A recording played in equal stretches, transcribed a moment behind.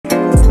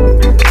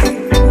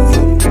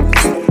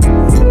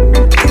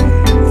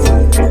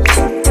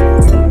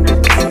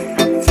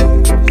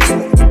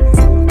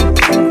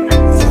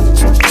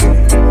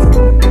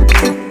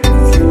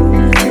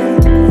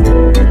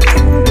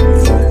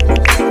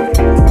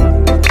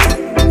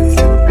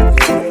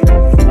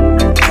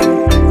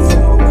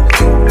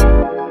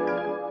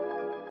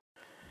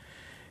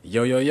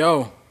Yo, yo,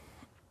 yo.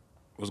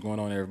 What's going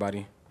on,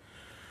 everybody?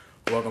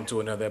 Welcome to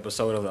another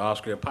episode of the Off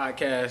Script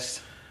Podcast,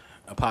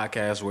 a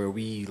podcast where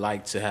we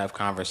like to have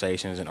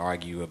conversations and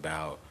argue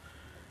about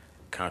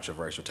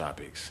controversial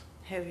topics.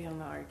 Heavy on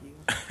the argue.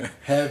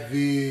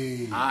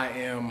 Heavy. I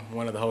am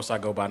one of the hosts. I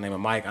go by the name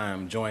of Mike. I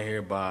am joined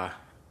here by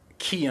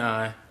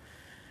Keon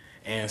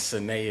and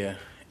Sanaya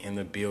in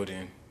the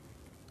building.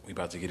 We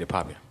about to get it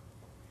popping.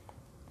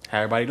 How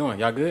everybody doing?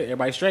 Y'all good?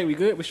 Everybody straight? We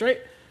good? We straight?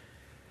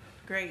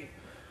 Great.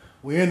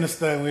 We in this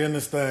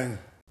thing.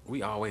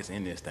 We always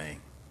in this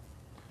thing.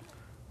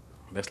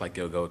 That's like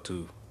your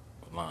go-to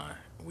line.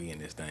 We in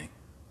this thing.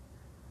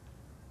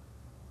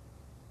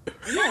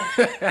 Yeah.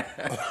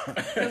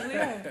 Because we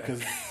are.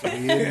 Because we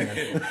in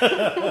it.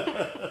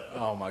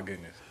 Oh my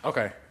goodness.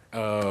 Okay.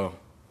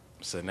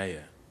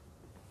 Sanaya.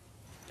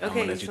 I'm Okay,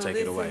 gonna let you so take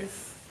it away.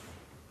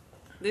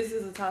 This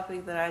is a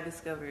topic that I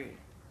discovered.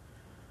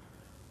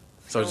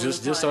 So So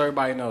just it's so like-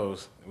 everybody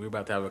knows, we're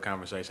about to have a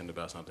conversation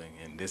about something,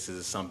 and this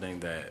is something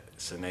that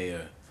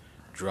Sanaya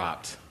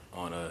dropped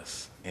on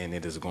us, and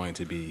it is going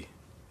to be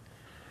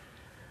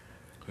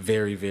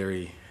very,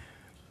 very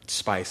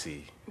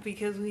spicy.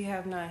 Because we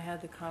have not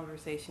had the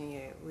conversation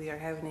yet. We are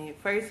having it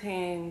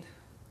firsthand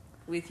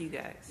with you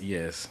guys.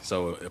 Yes.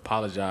 So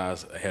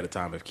apologize ahead of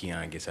time if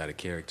Keon gets out of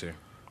character.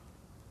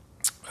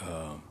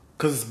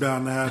 Because it's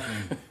bound to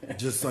happen.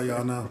 Just so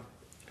y'all know.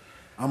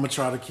 I'm going to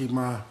try to keep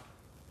my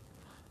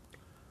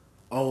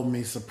old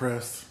me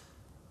suppressed.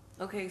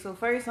 Okay, so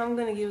first I'm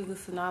going to give the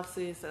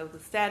synopsis of the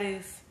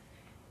status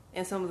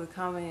and some of the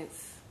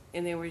comments,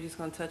 and then we're just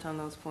going to touch on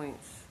those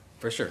points,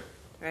 For sure.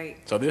 right?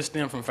 So this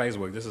stemmed from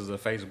Facebook. This is a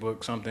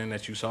Facebook, something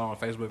that you saw on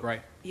Facebook,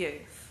 right?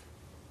 Yes.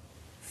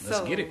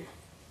 Let's get it.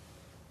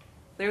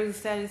 There was a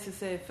status that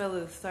said,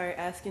 fellas, start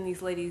asking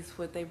these ladies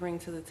what they bring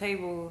to the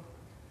table.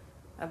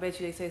 I bet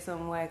you they say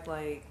something whack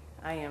like,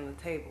 I am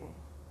the table.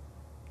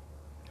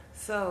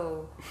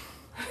 So,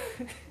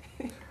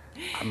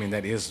 I mean,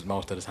 that is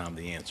most of the time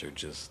the answer,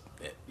 just,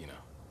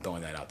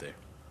 throwing that out there.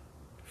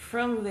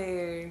 from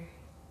there,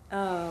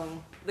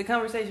 the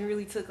conversation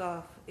really took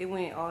off. It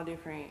went all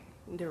different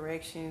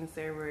directions.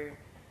 There were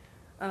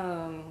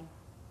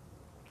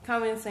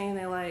comments saying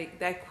that, like,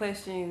 that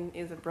question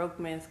is a broke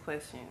man's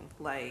question.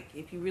 Like,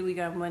 if you really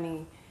got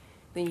money,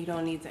 then you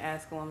don't need to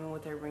ask a woman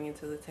what they're bringing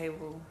to the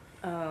table.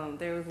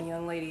 There was a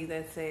young lady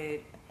that said,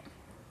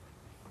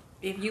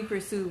 if you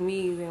pursue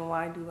me, then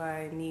why do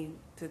I need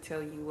to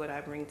tell you what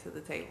I bring to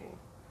the table?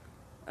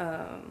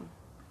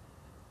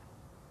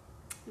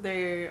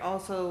 There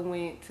also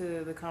went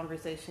to the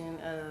conversation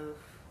of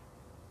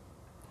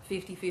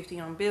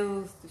 50-50 on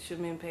bills.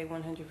 Should men pay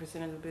 100%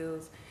 of the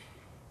bills?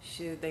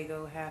 Should they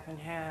go half and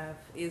half?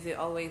 Is it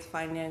always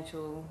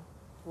financial?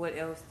 What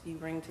else do you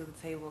bring to the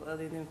table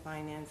other than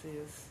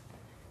finances?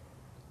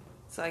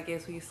 So I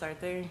guess we can start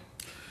there.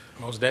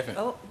 Most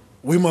definitely. Oh,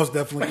 We most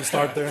definitely can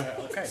start there.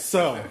 Okay.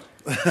 So,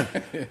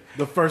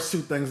 the first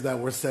two things that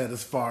were said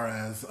as far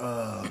as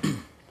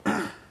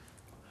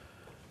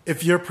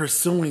if you're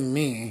pursuing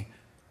me,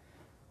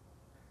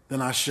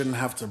 then I shouldn't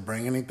have to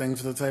bring anything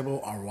to the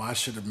table, or why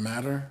should it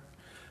matter?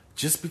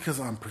 Just because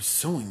I'm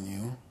pursuing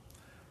you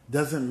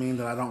doesn't mean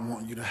that I don't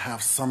want you to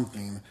have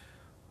something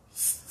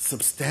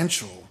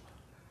substantial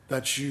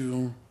that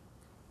you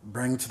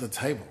bring to the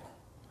table.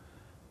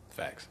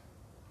 Facts.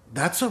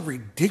 That's a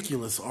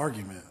ridiculous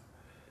argument.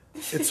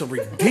 It's a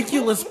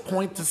ridiculous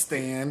point to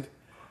stand,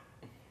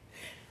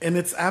 and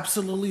it's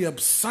absolutely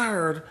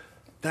absurd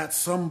that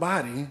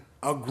somebody,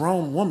 a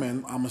grown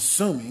woman, I'm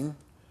assuming,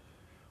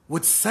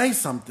 would say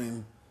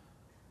something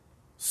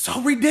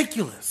so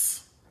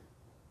ridiculous.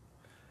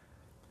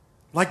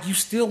 Like, you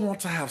still want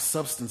to have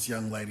substance,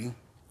 young lady,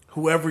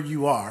 whoever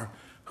you are,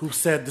 who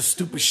said the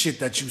stupid shit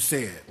that you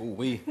said. Ooh,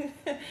 we.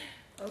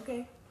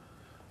 okay.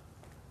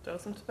 Throw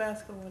some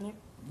Tabasco in it.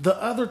 The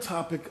other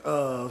topic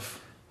of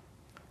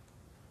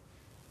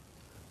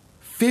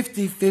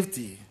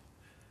 50-50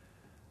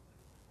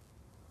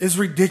 is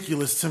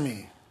ridiculous to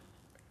me.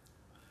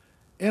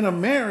 In a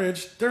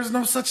marriage, there's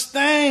no such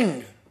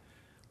thing.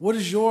 What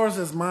is yours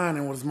is mine,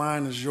 and what is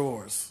mine is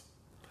yours.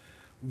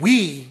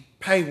 We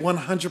pay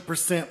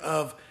 100%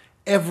 of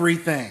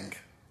everything.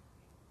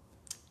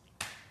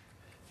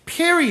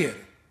 Period.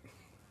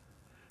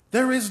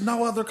 There is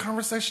no other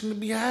conversation to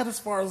be had as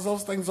far as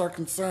those things are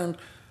concerned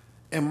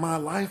in my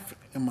life,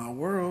 in my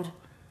world.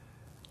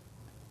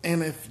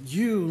 And if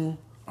you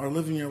are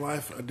living your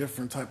life a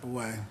different type of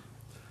way,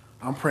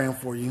 I'm praying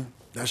for you.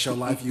 That's your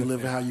life. You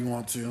live it how you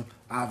want to,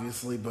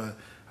 obviously, but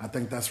I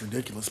think that's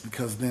ridiculous,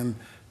 because then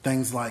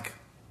things like,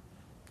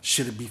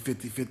 should it be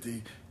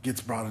 50-50,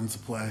 gets brought into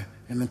play,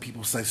 and then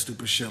people say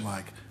stupid shit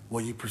like,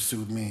 well, you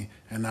pursued me,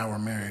 and now we're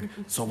married,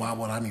 so why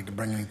would I need to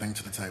bring anything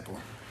to the table?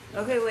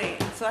 Okay,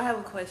 wait. So I have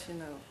a question,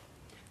 though.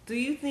 Do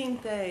you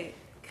think that,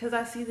 because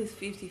I see this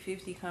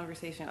 50-50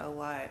 conversation a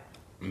lot.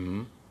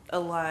 Mm-hmm. A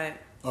lot.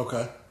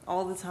 Okay.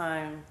 All the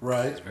time.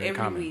 Right. Very every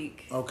common.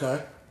 week.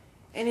 Okay.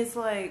 And it's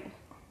like,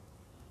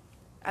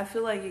 I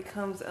feel like it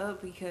comes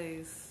up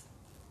because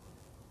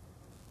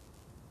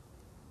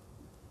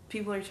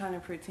people are trying to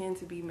pretend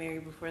to be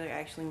married before they're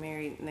actually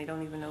married, and they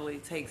don't even know what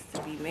it takes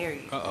to be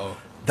married.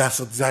 That's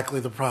exactly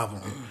the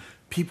problem.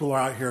 People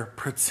are out here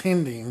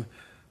pretending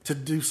to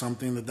do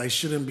something that they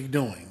shouldn't be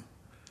doing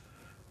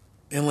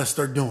unless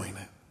they're doing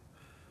it.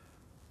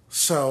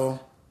 So...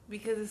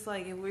 Because it's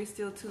like, if we're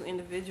still two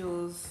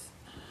individuals,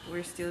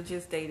 we're still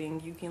just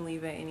dating, you can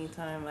leave at any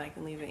time, I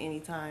can leave at any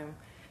time.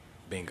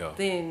 Bingo.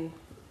 Then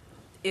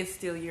it's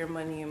still your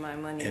money and my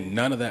money. And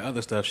none of that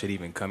other stuff should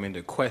even come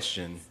into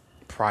question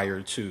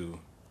prior to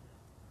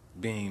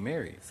being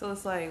married. So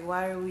it's like,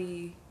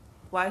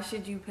 why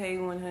should you pay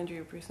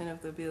 100%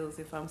 of the bills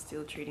if I'm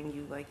still treating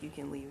you like you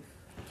can leave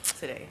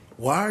today?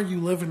 Why are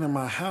you living in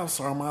my house,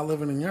 or am I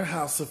living in your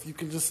house if you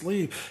can just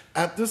leave?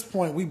 At this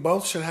point, we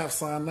both should have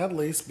signed that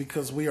lease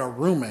because we are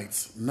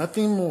roommates,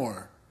 nothing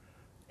more.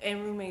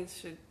 And roommates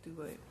should do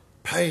what?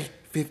 Pay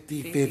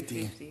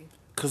 50-50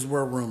 because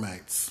we're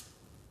roommates.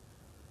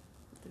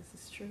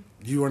 This is true.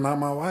 You are not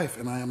my wife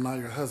and I am not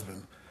your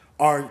husband.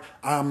 Or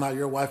I am not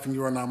your wife and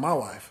you are not my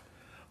wife.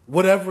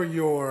 Whatever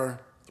your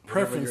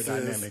preference your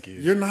is, dynamic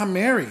is, you're not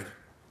married.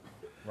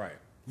 Right.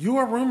 You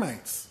are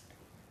roommates.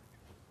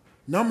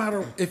 No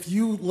matter if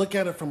you look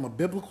at it from a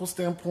biblical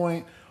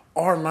standpoint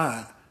or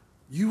not,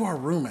 you are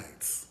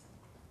roommates.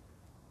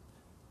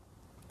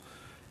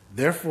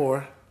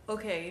 Therefore...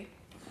 Okay.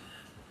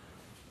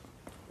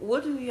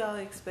 What do y'all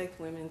expect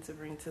women to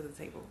bring to the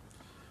table?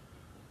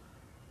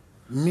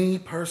 Me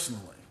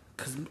personally,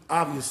 because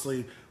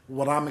obviously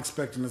what I'm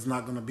expecting is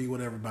not going to be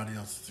what everybody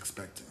else is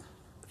expecting.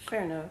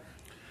 Fair enough.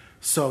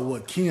 So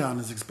what Keon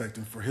is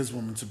expecting for his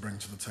woman to bring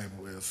to the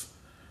table is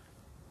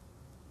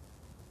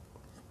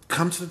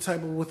come to the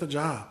table with a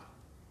job.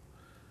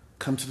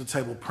 Come to the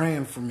table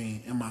praying for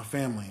me and my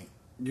family,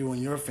 you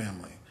and your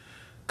family.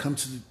 Come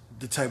to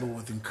the table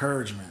with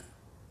encouragement,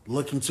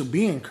 looking to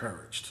be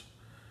encouraged.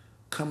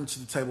 Come to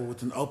the table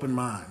with an open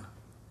mind.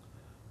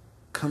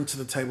 Come to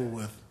the table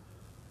with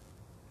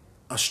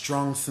a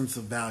strong sense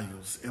of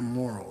values and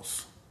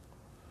morals.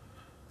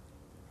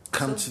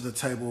 Come to the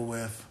table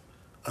with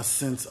a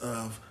sense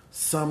of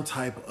some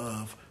type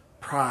of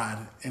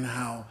pride in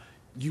how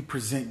you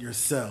present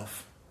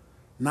yourself,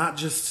 not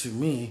just to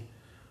me,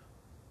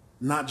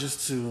 not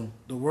just to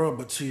the world,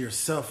 but to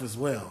yourself as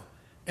well.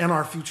 And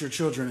our future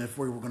children, if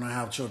we were going to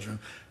have children.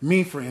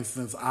 Me, for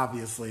instance,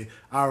 obviously,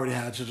 I already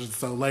had children.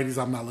 So, ladies,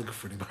 I'm not looking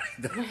for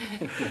anybody.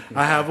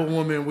 I have a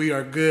woman. We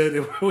are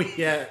good where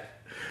we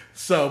at.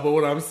 So, but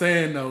what I'm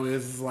saying, though,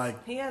 is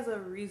like... He has a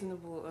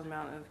reasonable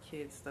amount of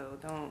kids, though.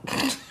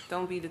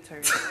 Don't be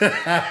deterred.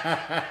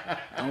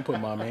 Don't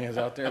put my mans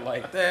out there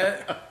like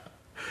that.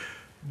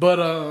 But,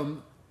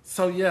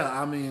 so, yeah,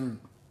 I mean,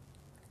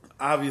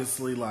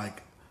 obviously,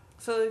 like...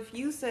 So, if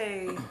you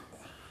say...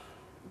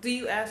 Do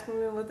you ask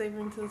women what they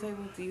bring to the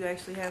table? Do you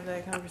actually have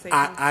that conversation?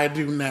 I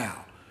do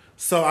now.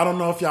 So I don't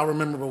know if y'all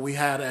remember, but we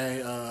had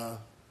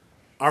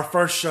our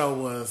first show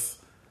was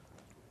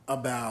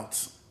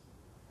about,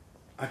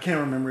 I can't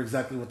remember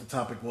exactly what the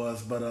topic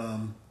was, but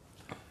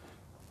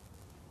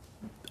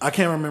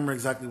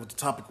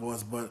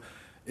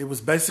it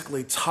was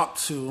basically talk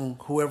to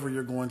whoever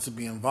you're going to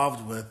be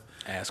involved with.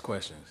 Ask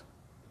questions.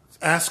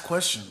 Ask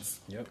questions.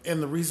 Yep.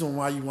 And the reason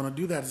why you want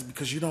to do that is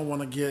because you don't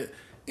want to get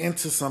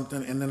into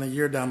something and then a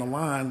year down the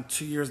line,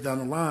 2 years down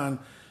the line,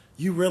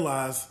 you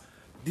realize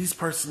this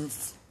person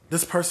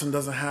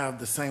doesn't have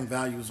the same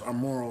values or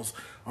morals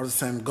or the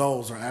same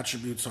goals or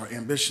attributes or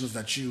ambitions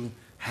that you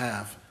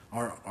have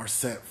or are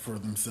set for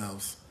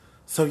themselves.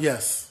 So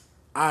yes,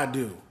 I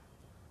do.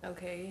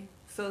 Okay.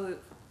 So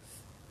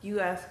you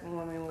ask a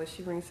woman what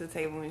she brings to the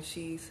table and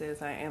she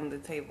says, I am the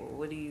table.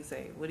 What do you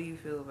say? What do you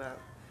feel about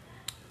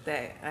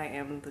that? I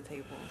am the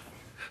table.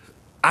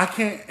 I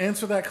can't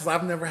answer that because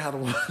I've never had a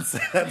woman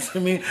say that to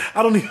me.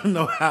 I don't even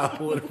know how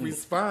I would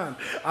respond.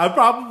 I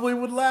probably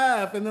would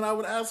laugh, and then I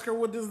would ask her,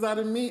 "What does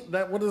that mean?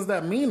 What does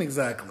that mean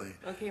exactly?"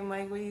 Okay,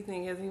 Mike, what do you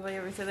think? Has anybody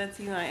ever said that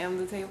to you? I am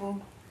the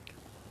table.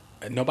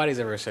 Nobody's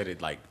ever said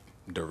it like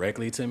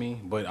directly to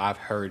me, but I've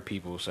heard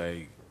people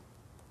say,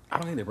 "I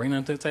don't need to bring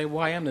them to the table.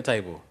 I am the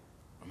table."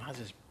 How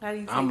do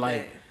you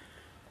think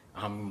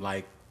I'm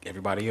like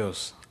everybody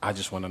else. I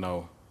just want to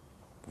know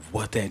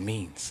what that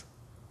means.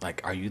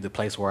 Like, are you the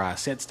place where I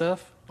set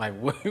stuff? Like,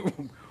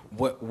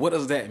 what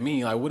does that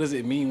mean? Like, what does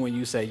it mean when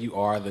you say you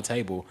are the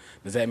table?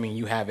 Does that mean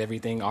you have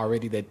everything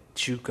already that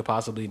you could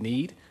possibly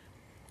need?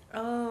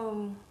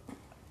 Okay.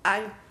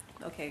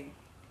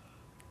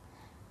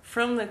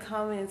 From the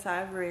comments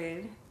I've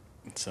read,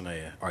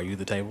 Sanaya, are you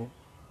the table?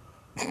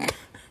 That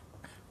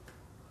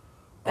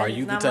Are is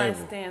you the not my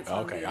table? stance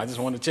on Okay, this. I just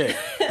want to check.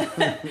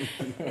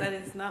 That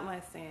is not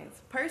my stance.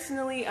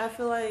 Personally, I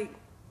feel like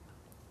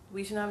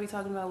we should not be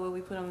talking about what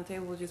we put on the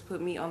table. Just put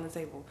meat on the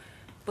table.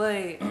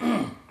 But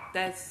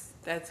that's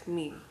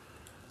me.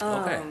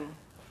 Okay.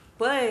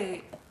 But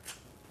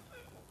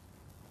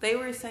they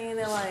were saying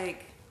that,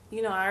 like,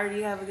 you know, I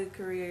already have a good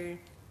career.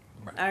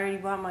 Right. I already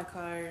bought my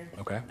car.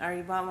 Okay. I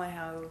already bought my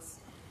house.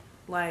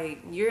 Like,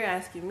 you're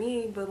asking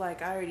me, but,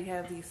 like, I already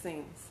have these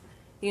things.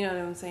 You know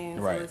what I'm saying?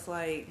 Right. So it's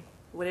like,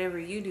 whatever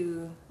you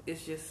do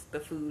is just the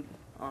food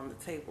on the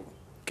table.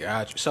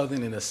 Gotcha. So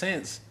then, in a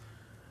sense,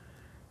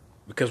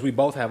 because we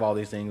both have all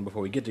these things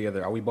before we get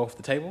together, are we both at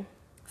the table?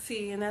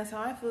 See, and that's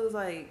how I feel.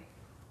 Like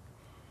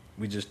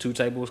We just two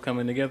tables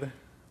coming together?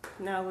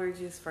 now we're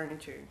just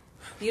furniture.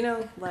 You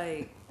know,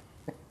 like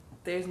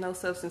there's no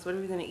substance. What are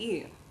we gonna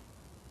eat?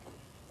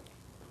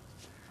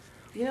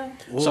 You know?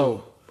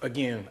 So,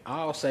 again,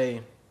 I'll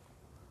say,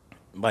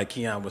 like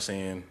Keon was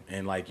saying,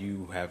 and like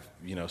you have,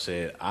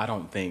 said, I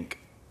don't think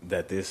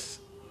that this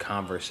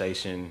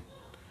conversation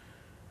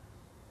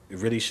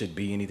really should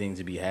be anything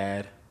to be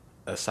had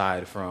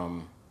aside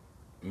from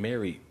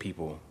married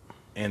people.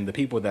 And the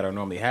people that are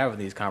normally having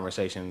these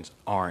conversations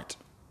aren't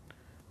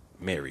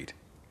married.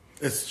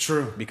 It's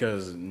true.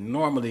 Because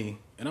normally,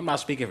 and I'm not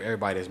speaking for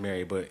everybody that's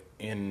married, but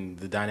in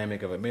the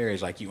dynamic of a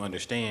marriage, like you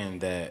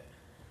understand that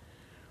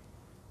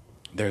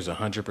there's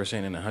 100%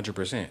 and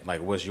 100%.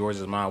 Like what's yours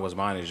is mine, what's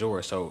mine is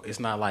yours. So it's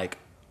not like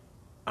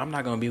I'm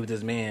not going to be with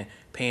this man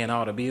paying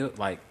all the bills.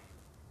 Like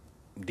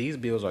these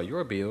bills are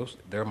your bills.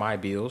 They're my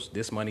bills.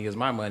 This money is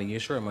my money.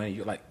 It's your money.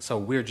 You're like, so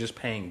we're just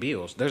paying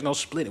bills. There's no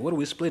splitting. What are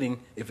we splitting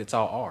if it's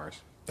all ours?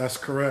 That's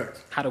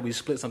correct. How do we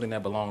split something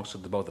that belongs to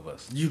the both of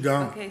us? You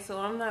don't. Okay, so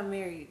I'm not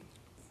married,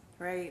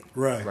 right?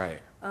 Right. Right.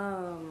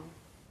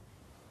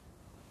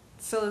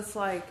 So it's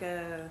like,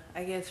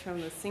 I guess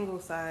from the single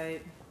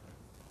side,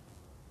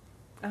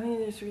 I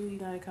mean, it's really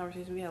not a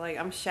conversation we had. Like,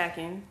 I'm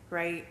shacking,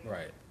 right?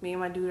 Right. Me and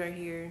my dude are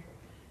here.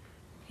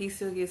 He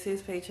still gets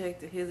his paycheck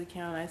to his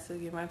account. I still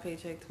get my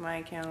paycheck to my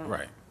account.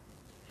 Right.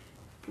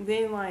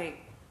 Then, like,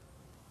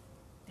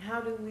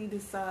 how do we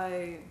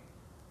decide?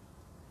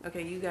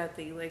 Okay, you got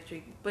the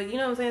electric, but you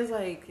know what I'm saying? It's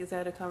like, is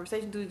that a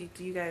conversation? Do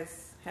you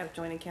guys have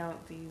joint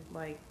account? Do you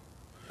like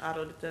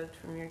auto deduct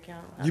from your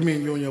account? You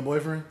mean you and your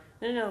boyfriend?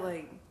 No,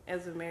 like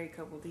as a married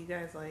couple, do you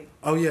guys like?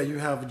 Oh yeah, you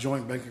have a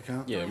joint bank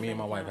account. Yeah, me and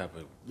my wife have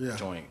a Yeah.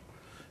 joint.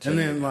 And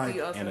then Do like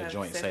you also and a have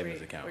joint separate,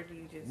 savings account. Or do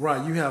you just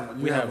right, you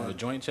have We have a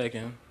joint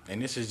checking, and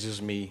this is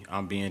just me.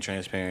 I'm being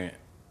transparent.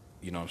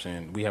 You know what I'm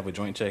saying? We have a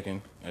joint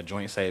checking, a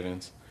joint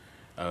savings,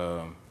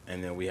 and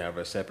then we have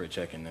a separate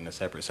checking and a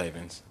separate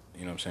savings.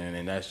 You know what I'm saying?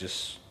 And that's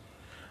just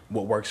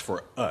what works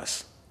for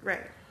us.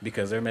 right?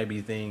 Because there may be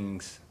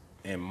things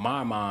in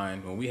my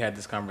mind when we had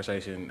this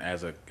conversation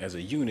as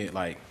a unit,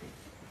 like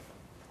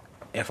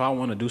if I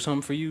want to do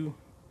something for you,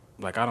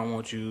 like I don't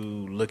want you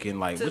looking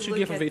like To what you look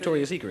get from at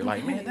Victoria's the- Secret.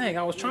 Like, man, dang,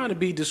 I was trying to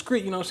be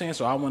discreet, you know what I'm saying?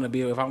 So I want to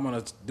be, if I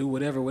want to do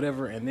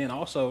whatever, and then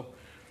also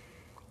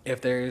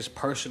if there's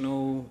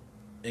personal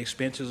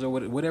expenses or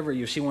whatever,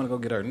 if she want to go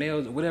get her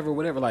nails,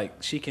 whatever,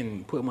 like she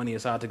can put money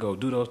aside to go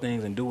do those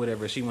things and do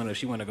whatever she want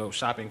to go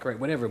shopping, correct,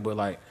 whatever. But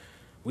like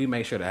we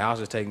make sure the house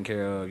is taken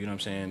care of, you know what I'm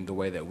saying, the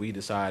way that we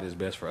decide is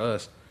best for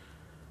us.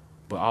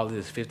 But all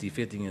this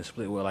 50-50 and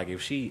split, well, like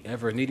if she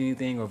ever need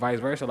anything or vice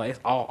versa, like it's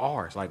all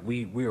ours. Like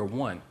we are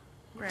one.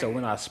 Right. So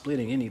we're not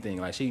splitting anything.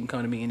 Like she can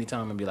come to me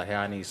anytime and be like, hey,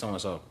 I need so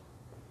and so.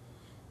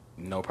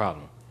 No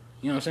problem.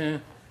 You know what I'm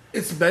saying?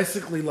 It's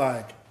basically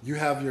like you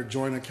have your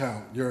joint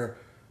account,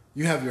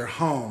 you have your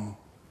home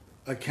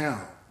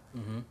account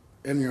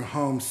and your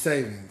home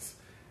savings.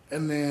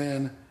 And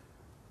then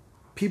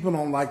people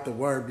don't like the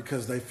word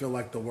because they feel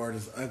like the word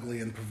is ugly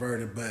and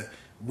perverted, but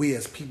we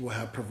as people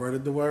have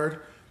perverted the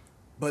word.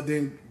 But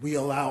then we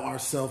allow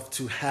ourselves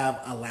to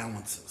have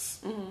allowances.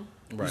 You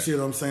Right. see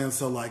what I'm saying?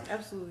 So like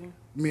Absolutely.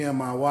 me and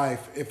my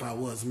wife, if I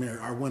was married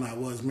or when I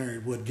was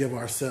married, would give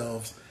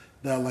ourselves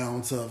the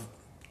allowance of,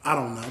 I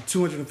don't know,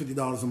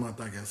 $250 a month,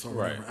 I guess, or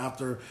whatever, Right.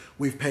 after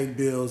we've paid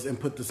bills and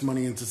put this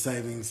money into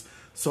savings,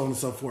 so on and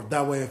so forth.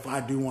 That way, if I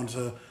do want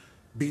to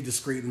be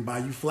discreet and buy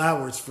you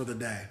flowers for the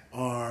day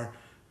or,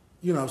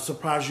 you know,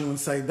 surprise you and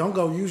say, don't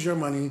go use your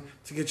money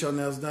to get your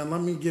nails done.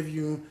 Let me give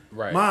you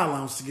Right. my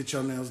allowance to get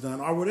your nails done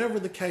or whatever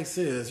the case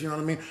is, you know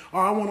what I mean?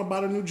 Or I want to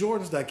buy the new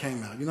Jordans that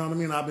came out, you know what I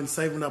mean? I've been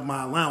saving up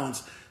my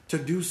allowance to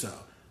do so.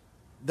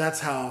 That's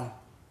how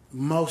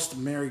most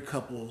married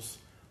couples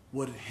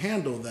would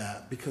handle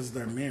that because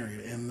they're married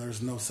and there's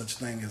no such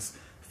thing as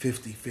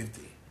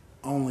 50-50.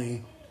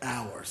 Only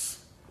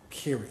ours,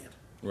 period.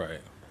 Right.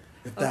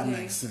 If that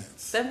Okay. makes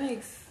sense. That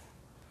makes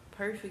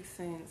perfect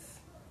sense.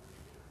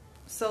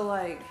 So,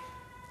 like,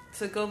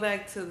 to go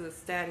back to the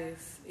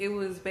status, it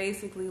was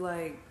basically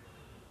like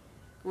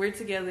we're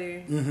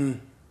together.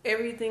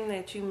 Everything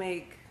that you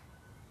make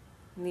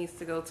needs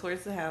to go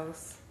towards the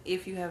house.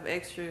 If you have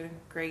extra,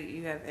 great,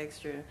 you have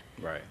extra.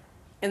 Right.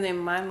 And then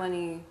my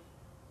money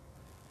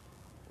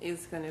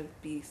is going to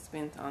be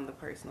spent on the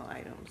personal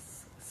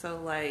items. So,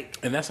 like,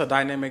 And that's a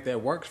dynamic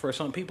that works for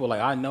some people.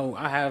 Like I know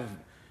I have,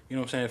 you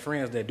know what I'm saying,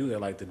 friends that do that.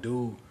 Like the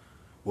dude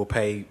will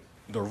pay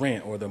the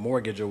rent or the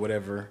mortgage or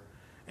whatever,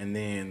 and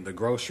then the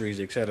groceries,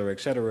 et cetera,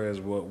 is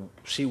what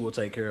she will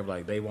take care of.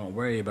 Like they won't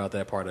worry about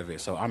that part of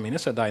it. So I mean,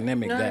 it's a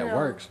dynamic that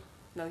works.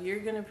 No, you're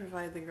going to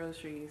provide the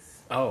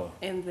groceries. Oh.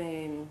 And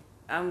then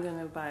I'm going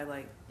to buy,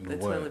 like, the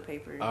What? toilet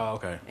paper. Oh,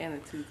 okay.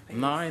 And the toothpaste.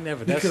 No, I ain't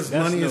never. Because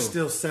that's money new. is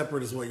still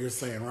separate is what you're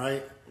saying,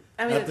 right?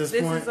 I mean, At this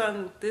point,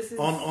 this is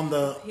on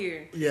the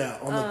here. yeah,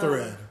 on the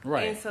thread.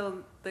 Right. And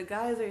so the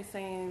guys are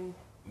saying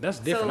That's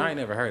different. So- I ain't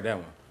never heard that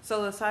one.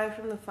 So aside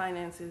from the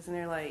finances, and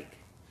they're like,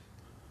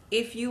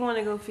 if you want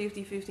to go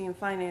 50-50 in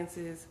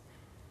finances,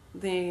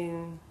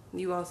 then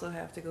you also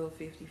have to go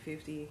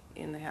 50-50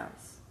 in the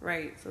house,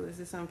 right? So this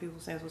is some people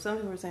saying. So some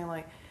people are saying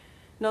like,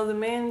 no, the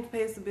man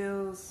pays the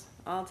bills.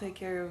 I'll take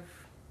care of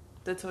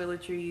the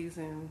toiletries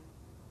and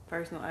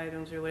personal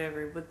items or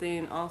whatever. But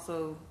then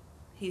also,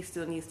 he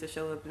still needs to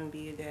show up and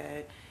be a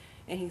dad,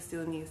 and he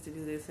still needs to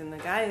do this. And the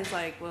guy is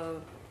like,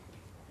 well,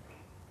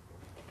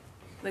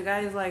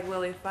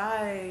 if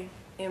I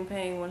am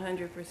paying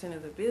 100%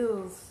 of the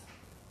bills,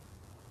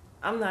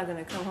 I'm not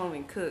going to come home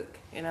and cook,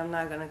 and I'm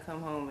not going to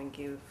come home and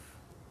give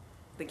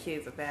the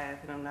kids a bath,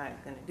 and I'm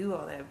not going to do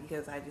all that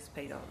because I just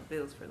paid all the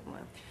bills for the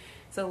month.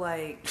 So,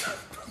 like...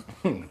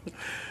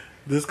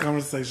 This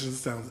conversation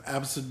sounds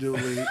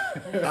absolutely...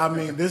 I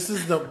mean,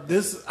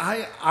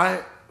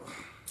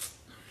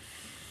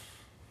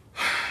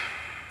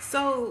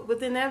 So, but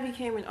then that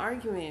became an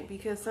argument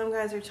because some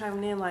guys are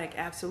chiming in like,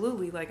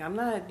 absolutely, like, I'm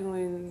not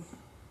doing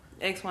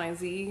X, Y, and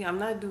Z. I'm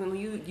not doing...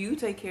 You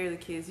take care of the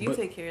kids. You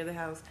take care of the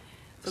house.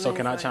 So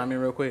can I chime in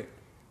real quick?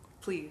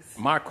 Please.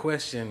 My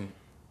question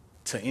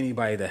to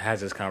anybody that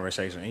has this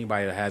conversation,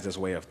 anybody that has this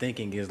way of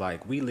thinking is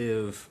like, we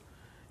live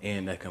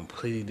in a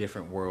completely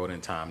different world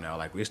and time now.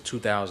 Like, it's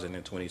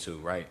 2022,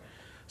 right?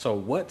 So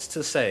what's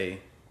to say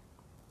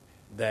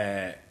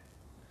that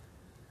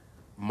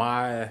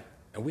and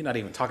we're not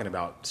even talking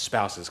about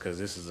spouses because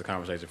this is a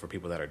conversation for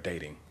people that are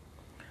dating.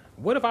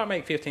 What if I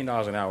make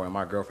 $15 an hour and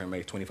my girlfriend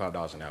makes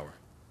 $25 an hour?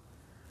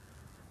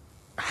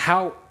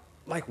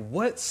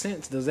 What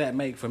sense does that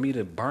make for me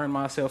to burn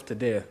myself to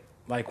death?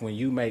 Like, when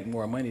you make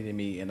more money than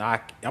me, and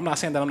I'm not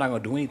saying that I'm not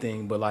going to do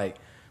anything, but like,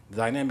 the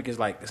dynamic is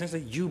like,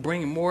 essentially you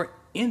bring more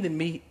in than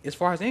me as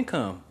far as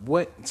income.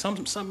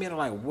 Some men are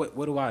like,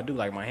 what do I do?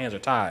 Like, my hands are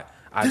tied.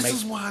 This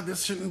is why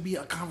this shouldn't be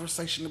a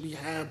conversation to be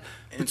had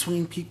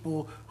between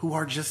people who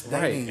are just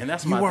dating. Right, and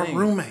that's you my are thing.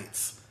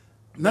 roommates.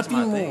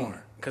 Nothing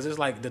more. Because it's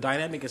like the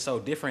dynamic is so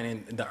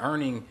different and the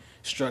earning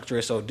structure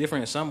is so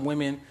different.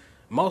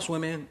 Most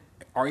women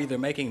are either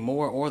making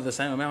more or the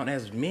same amount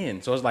as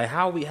men. So it's like,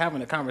 how are we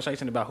having a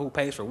conversation about who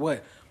pays for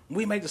what?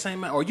 We make the same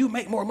amount, or you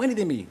make more money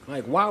than me.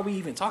 Like, why are we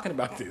even talking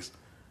about this?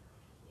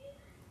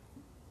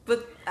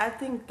 But I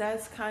think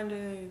that's kind of...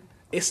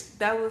 It's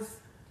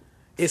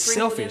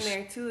sprinkled selfish. in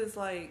there too. Is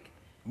like,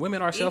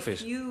 women are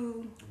selfish. If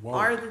you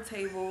are the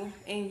table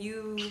and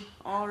you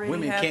already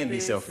Women have can be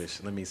this,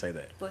 selfish. Let me say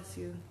that. Bless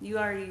you. You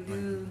already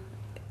do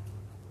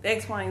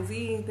X, Y, and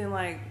Z. Then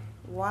like,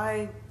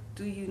 why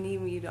do you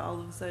need me to all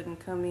of a sudden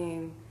come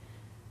in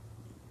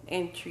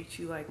and treat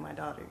you like my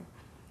daughter?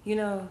 You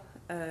know,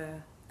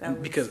 that was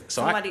because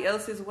somebody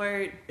else's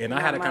word. And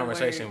I had a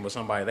conversation with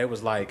somebody. They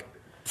was like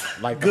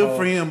good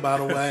for him, by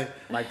the way.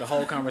 Like, the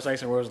whole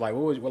conversation where it was like,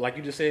 like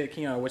you just said,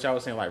 Keon, which I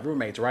was saying, like,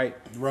 roommates, right?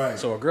 Right.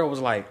 So a girl was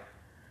like,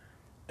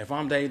 if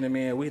I'm dating a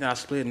man, we not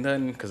splitting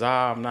nothing because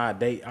I'm not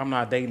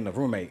dating a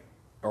roommate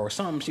or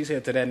something. She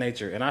said to that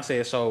nature. And I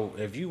said, so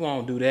if you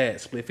won't do that,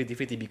 split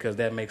 50-50 because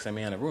that makes a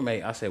man a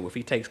roommate. I said, well, if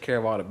he takes care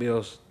of all the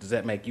bills, does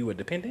that make you a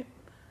dependent?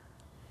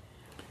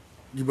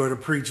 You better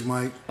preach,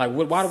 Mike. Like,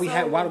 why do we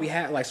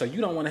have like, so you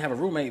don't want to have a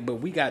roommate, but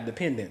we got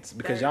dependents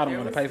because y'all don't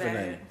want to pay for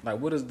nothing. Like,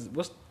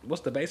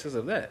 what's the basis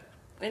of that?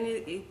 And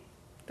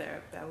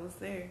that was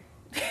there.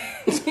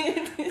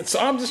 So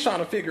I'm just trying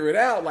to figure it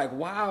out. Like,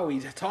 why are we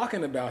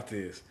talking about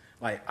this?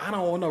 Like, I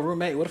don't want no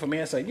roommate. What if a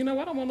man say, you know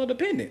what, I don't want no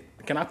dependent.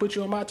 Can I put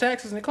you on my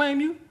taxes and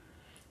claim you?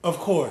 Of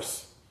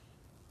course.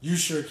 You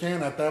sure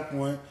can at that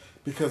point,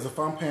 because if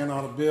I'm paying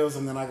all the bills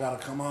and then I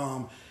got to come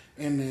home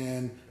and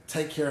then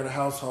take care of the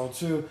household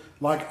too.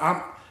 Like,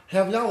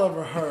 have y'all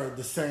ever heard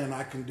the saying,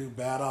 I can do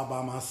bad all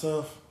by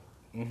myself?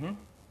 Mm-hmm.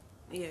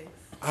 Yes.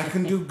 I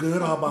can do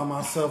good all by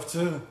myself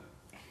too.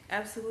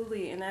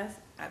 Absolutely, and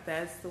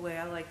that's the way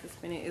I like to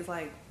spin it. It's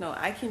like, no,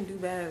 I can do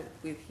bad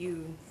with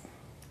you.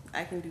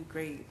 I can do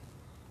great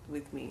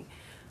with me.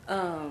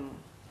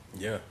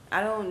 Yeah.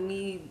 I don't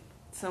need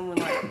someone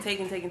like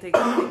taking.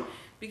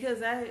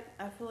 Because I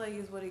feel like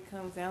is what it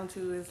comes down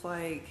to is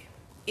like,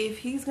 if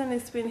he's going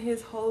to spend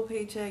his whole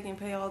paycheck and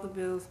pay all the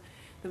bill's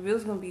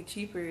going to be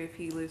cheaper if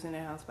he lives in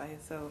a house by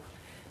himself.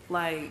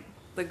 Like,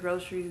 the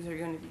groceries are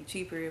going to be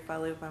cheaper if I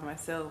live by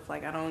myself.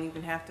 Like, I don't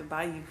even have to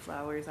buy you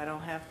flowers. I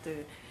don't have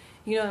to,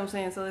 you know what I'm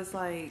saying? So it's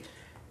like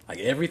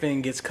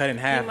everything gets cut in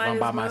half if I'm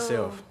by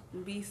myself.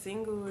 Be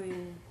single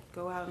and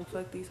go out and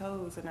fuck these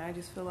hoes. And I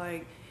just feel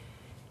like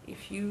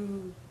if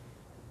you,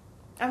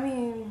 I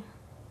mean,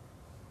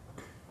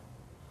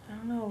 I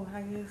don't know,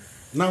 I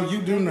guess. No,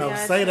 you do know.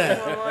 Say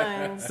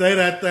that. Say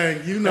that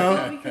thing. You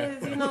know.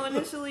 Because,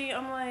 initially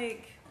I'm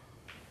like,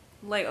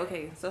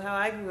 okay, so how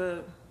I grew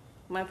up,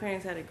 my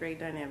parents had a great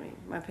dynamic.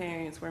 My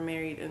parents were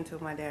married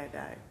until my dad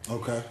died.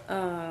 Okay.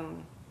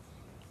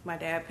 My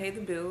dad paid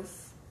the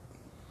bills.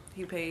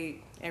 He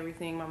paid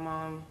everything. My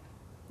mom,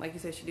 like you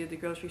said, she did the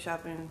grocery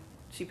shopping.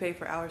 She paid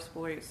for our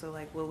sports. So,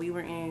 like, what we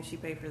were in, she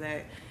paid for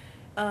that.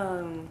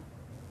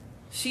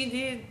 She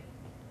did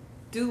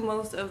do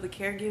most of the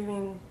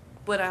caregiving,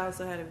 but I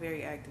also had a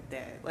very active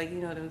dad. Like, you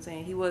know what I'm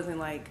saying? He wasn't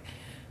like,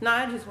 No,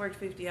 I just worked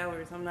 50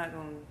 hours. I'm not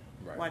going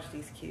to watch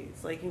these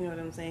kids. Like, you know what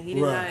I'm saying? He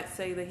did not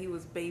say that he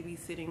was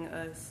babysitting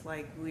us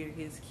like we're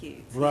his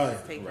kids. He was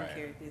taking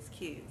care of his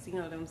kids. You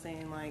know what I'm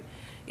saying? Like,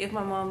 if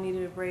my mom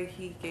needed a break,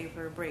 he gave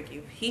her a break.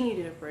 If he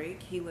needed a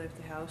break, he left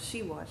the house.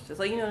 She watched us.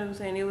 Like, you know what I'm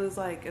saying? It was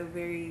like a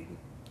very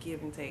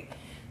give and take.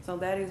 So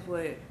that is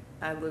what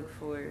I look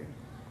for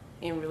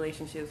in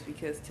relationships,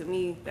 because to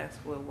me, that's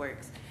what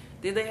works.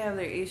 Did they have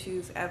their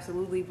issues?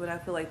 Absolutely, but I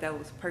feel like that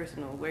was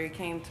personal. Where it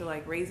came to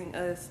like raising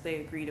us, they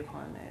agreed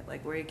upon that.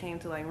 Like where it came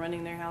to like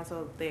running their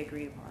household, they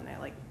agreed upon that.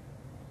 Like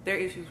their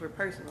issues were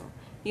personal,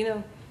 you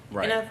know?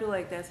 Right. And I feel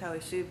like that's how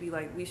it should be.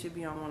 Like we should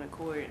be on one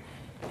accord.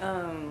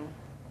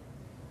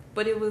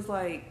 But it was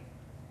like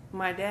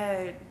my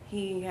dad,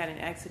 he had an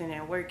accident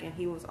at work and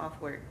he was off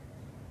work.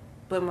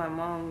 But my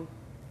mom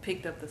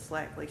picked up the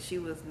slack. Like she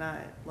was not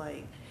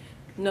like,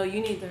 no, you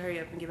need to hurry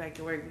up and get back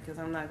to work because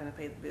I'm not going to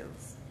pay the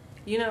bills.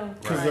 You know?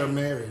 Because they're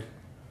married.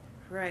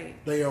 Right.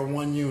 They are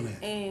one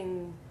unit.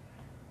 And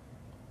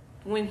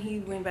when he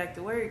went back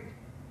to work,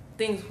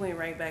 things went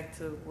right back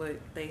to what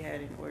they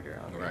had in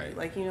order already. Right.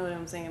 Like, you know what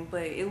I'm saying?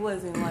 But it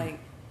wasn't like,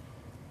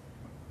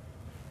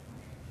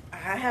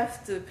 I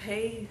have to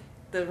pay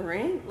the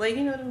rent. Like,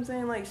 you know what I'm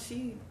saying? Like,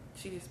 she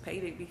just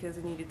paid it because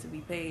it needed to be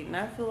paid. And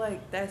I feel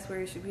like that's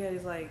where it should be at.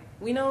 Is like,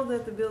 we know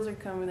that the bills are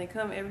coming. They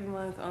come every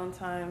month on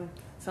time.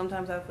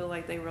 Sometimes I feel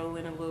like they roll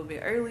in a little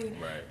bit early.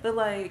 Right. But,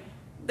 like,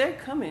 they're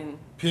coming.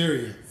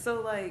 Period. So,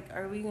 like,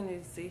 are we going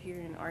to sit here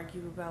and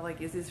argue about,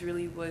 like, is this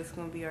really what's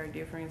going to be our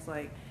difference?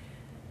 Like,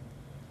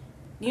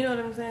 you know what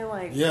I'm saying?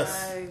 Like,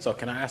 yes. So,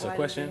 can I ask a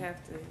question? Do they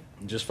have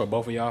to? Just for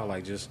both of y'all,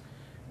 like, just,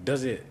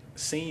 does it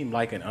seem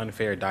like an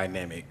unfair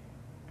dynamic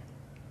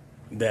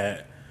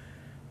that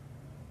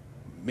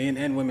men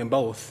and women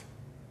both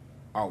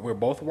we're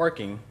both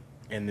working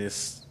in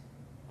this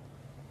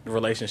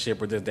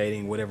relationship or this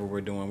dating, whatever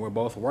we're doing, we're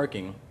both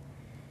working,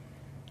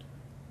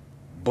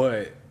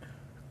 but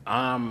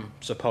I'm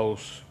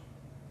supposed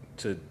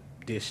to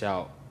dish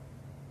out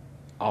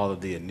all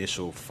of the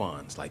initial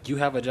funds. Like, you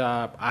have a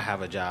job, I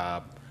have a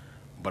job,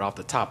 but off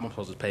the top, I'm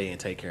supposed to pay and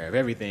take care of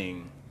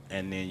everything,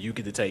 and then you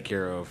get to take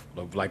care of,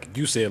 like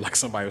you said, like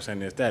somebody was saying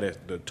this, that is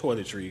the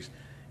toiletries.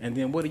 And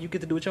then what do you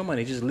get to do with your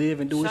money? Just live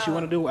and do what you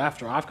want to do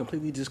after I've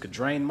completely just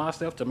drained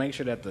myself to make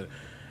sure that the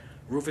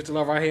roof is still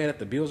over our head, that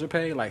the bills are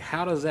paid. Like,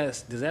 how does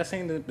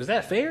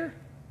that fair?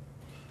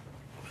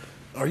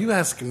 Are you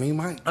asking me,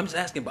 Mike? I'm just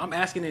asking. I'm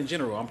asking in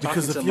general. I'm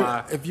because talking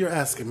to if you're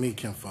asking me,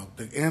 kinfolk,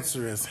 the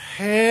answer is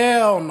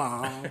hell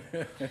no.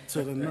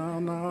 To the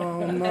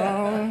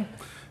no.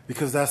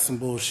 Because that's some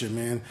bullshit,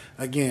 man.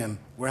 Again,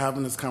 we're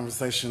having this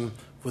conversation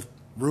with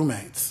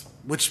roommates,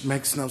 which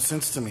makes no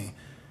sense to me.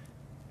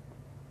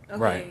 Okay,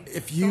 right.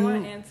 If you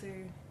answer.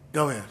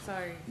 Go ahead.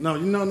 Sorry.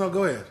 No,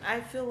 go ahead. I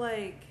feel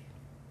like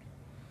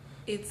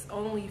it's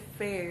only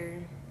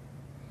fair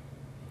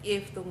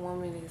if the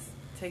woman is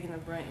taking the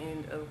brunt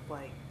end of,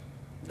 like,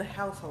 the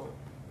household.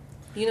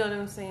 You know what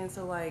I'm saying?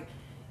 So, like,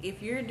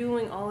 if you're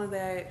doing all of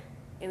that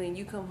and then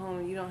you come home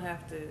and you don't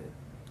have to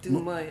do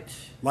much.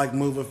 Like,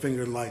 move a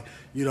finger, like,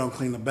 you don't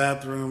clean the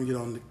bathroom, you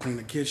don't clean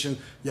the kitchen.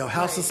 Your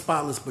house is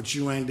spotless, but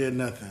you ain't did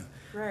nothing.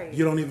 Right.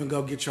 You don't even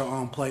go get your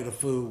own plate of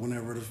food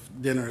whenever the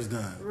dinner is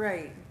done.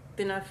 Right.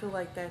 Then I feel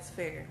like that's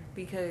fair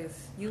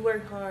because you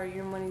work hard,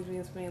 your money's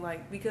being spent,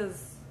 like,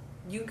 because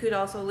you could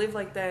also live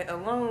like that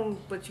alone,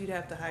 but you'd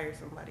have to hire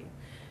somebody.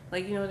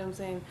 Like, you know what I'm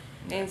saying?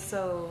 And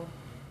so,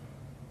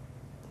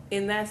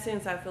 in that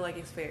sense, I feel like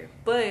it's fair.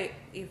 But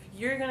if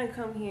you're going to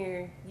come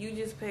here, you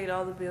just paid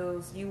all the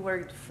bills, you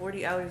worked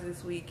 40 hours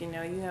this week, and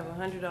now you have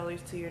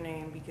 $100 to your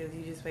name because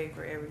you just paid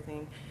for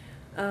everything.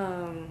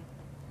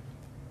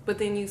 But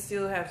then you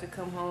still have to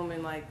come home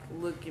and, like,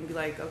 look and be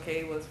like,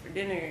 okay, what's for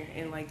dinner?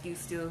 And, like, you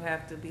still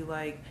have to be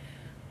like,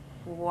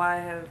 why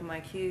have my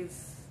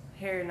kids'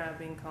 hair not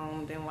been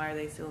combed and why are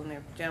they still in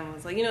their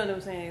pajamas? Like, you know what I'm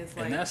saying? It's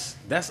like, and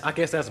that's I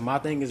guess that's my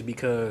thing, is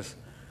because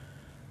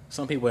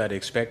some people that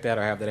expect that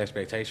or have that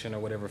expectation or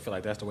whatever feel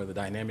like that's the way the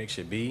dynamic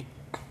should be.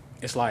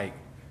 It's like,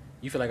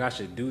 you feel like I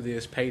should do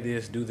this, pay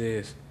this, do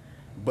this,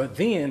 but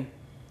then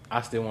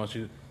I still want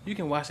you. You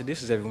can wash the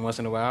dishes every once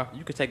in a while.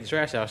 You can take the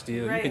trash out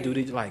still. Right. You can do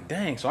this. Like,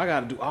 dang, so I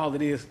got to do all of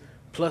this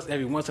plus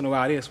every once in a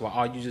while this, while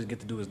all you just get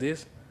to do is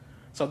this.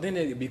 So then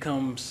it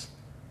becomes,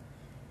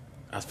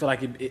 I feel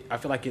like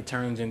it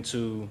turns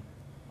into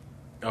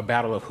a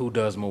battle of who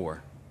does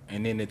more,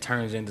 and then it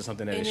turns into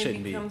something that it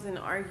shouldn't be. And it becomes an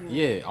argument.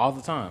 Yeah, all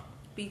the time.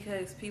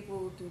 Because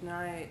people do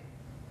not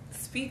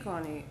speak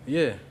on it.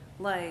 Yeah.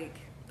 Like,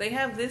 they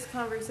have this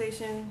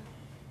conversation,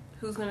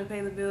 who's going to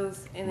pay the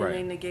bills, and then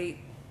they negate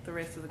the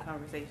rest of the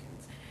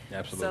conversations.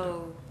 Absolutely.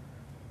 So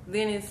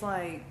then it's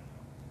like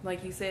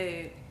you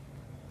said,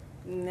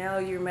 now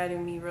you're mad at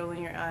me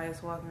rolling your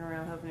eyes, walking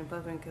around huffing and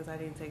puffing because I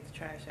didn't take the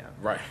trash out.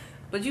 Right.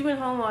 But you've been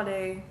home all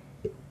day.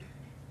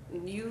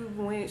 You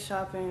went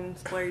shopping,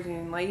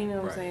 splurging, like, you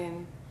know what I'm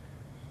saying?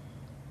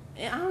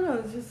 And I don't know,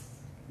 it's just...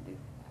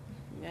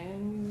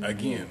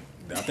 Again,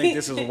 I think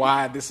this is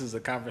why this is a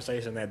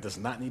conversation that does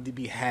not need to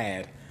be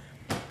had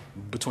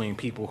between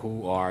people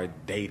who are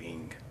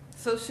dating.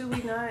 So should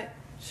we not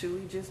Should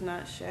we just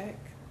not shack?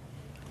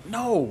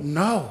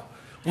 No.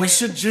 We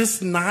should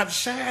just not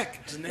shack.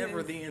 It's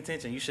never the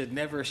intention. You should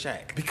never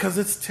shack. Because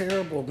it's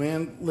terrible,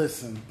 man.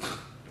 Listen.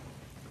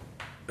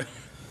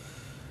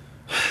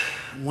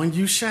 When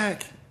you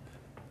shack,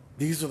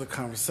 these are the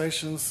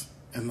conversations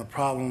and the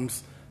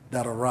problems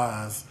that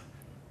arise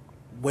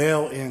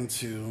well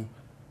into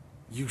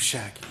you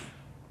shacking.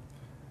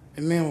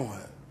 And then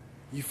what?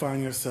 You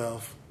find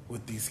yourself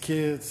with these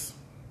kids.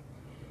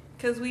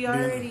 Because we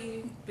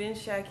already been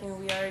shacking,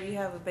 we already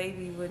have a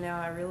baby, but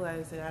now I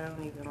realize that I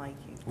don't even like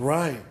you.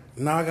 Right.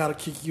 Now I got to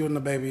kick you and the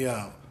baby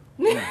out.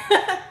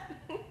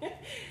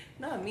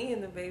 Not me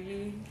and the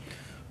baby.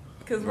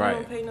 Because we Right.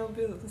 don't pay no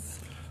bills.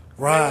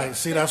 Right.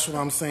 See, that's what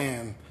I'm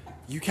saying.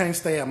 You can't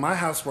stay at my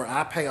house where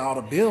I pay all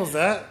the bills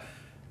at.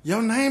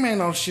 Your name ain't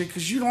no shit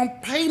because you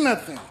don't pay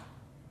nothing.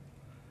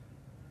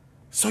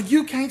 So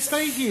you can't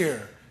stay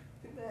here.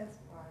 That's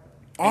wild.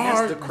 And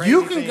that's the Or crazy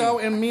you can thing. go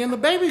and me and the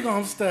baby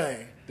gonna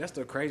stay. That's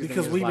the crazy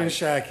Because thing. we've been like,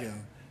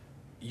 shacking.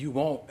 You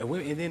won't.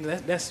 And then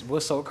that's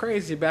what's so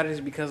crazy about it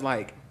is because,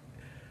 like,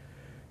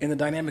 in the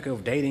dynamic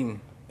of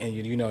dating and,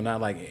 you know, not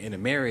like in a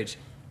marriage,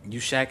 you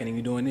shacking and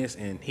you doing this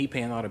and he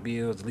paying all the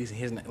bills, at least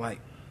his, like,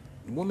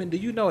 woman, do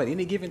you know at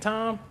any given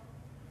time?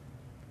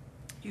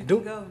 You Do-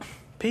 can go.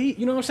 Pete,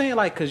 you know what I'm saying?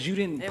 Like, because you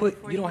didn't And put,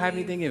 before you don't have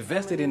leave, anything I'm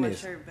invested gonna in get my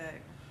this. shirt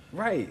back.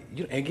 Right.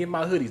 And get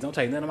my hoodies. Don't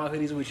take none of my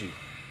hoodies with you.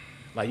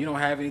 Like, you don't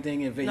have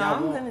anything invested. No,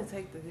 I'm going to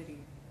take the hoodie.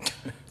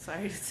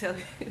 Sorry to tell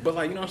you. But,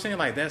 like, you know what I'm saying?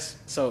 Like, that's,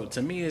 so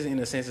to me, is in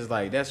a sense, it's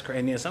like, that's crazy.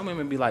 And then some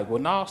women be like,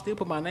 well, no, I'll still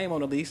put my name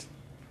on the lease.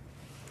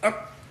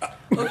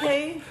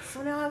 Okay,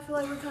 so now I feel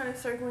like we're kind of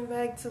circling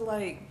back to,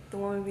 like, the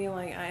woman being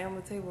like, I am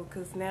a table,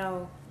 because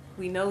now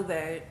we know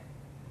that.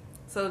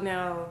 So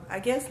now, I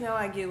guess now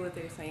I get what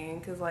they're saying,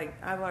 because, like,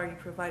 I've already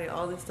provided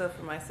all this stuff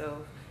for myself.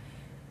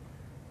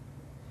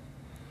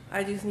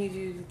 I just need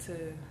you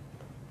to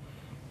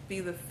be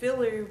the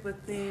filler,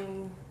 but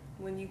then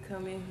when you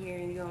come in here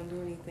and you don't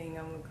do anything,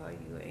 I'm going to call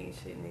you an ain't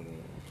shit nigga.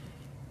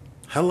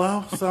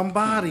 Hello,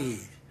 somebody.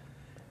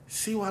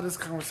 See why this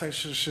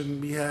conversation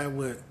shouldn't be had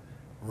with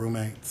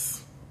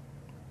roommates.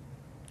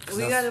 'Cause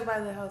We that's- got to buy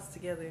the house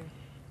together.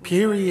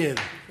 Period.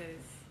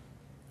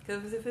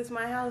 Because if it's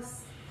my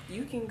house,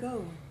 you can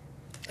go.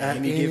 At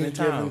Any any given given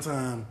time.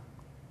 time.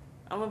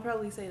 I'm going to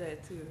probably say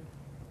that too.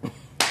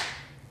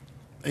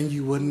 And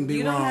you wouldn't be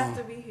You don't wrong. have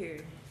to be here.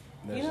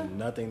 There's You know?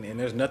 nothing, and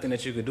there's nothing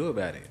that you could do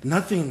about it.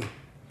 Nothing.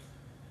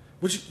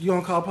 You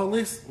want to call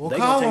police? Well, They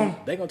call gonna tell them.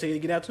 you, they gonna tell you to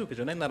get out too because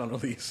your name's not on the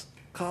lease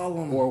Call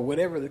them. or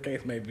whatever the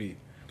case may be.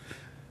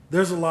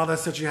 There's a law that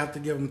says you have to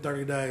give them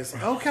 30 days.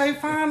 Okay,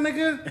 fine,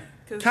 nigga.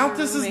 'Cause Count we're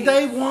this as roommates.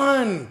 day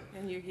one.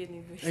 And you're getting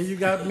evicted. And you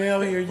got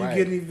mail here, you Right.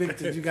 getting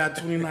evicted. You got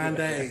 29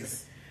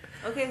 days.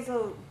 Okay,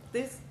 so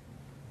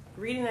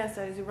reading that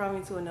status, it brought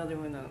me to another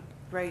one though,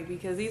 right?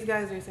 Because these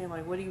guys are saying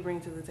like, what do you bring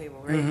to the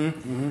table, right?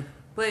 Mm-hmm.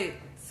 But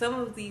some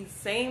of these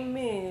same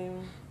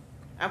men,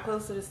 I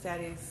posted a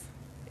status.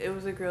 It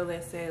was a girl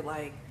that said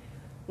like,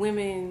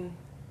 women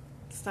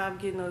stop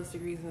getting those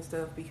degrees and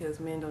stuff because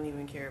men don't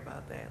even care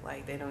about that.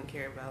 Like they don't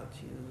care about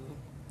you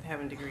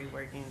having a degree,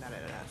 working, da da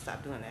da.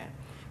 Stop doing that,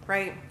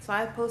 right? So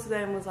I posted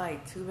that and was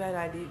like, too bad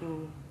I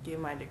didn't get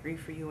my degree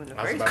for you in the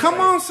I was first about place. to Come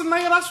on,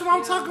 Sanaya, that's what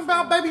I'm Yeah. talking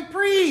about, baby.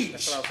 Preach.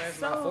 That's what I'm saying.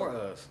 It's not So- for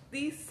us.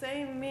 These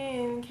same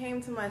men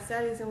came to my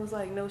status and was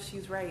like, no,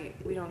 she's right.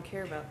 We don't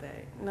care about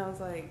that. And I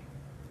was like,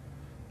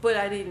 but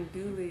I didn't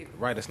do it.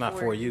 Right, it's not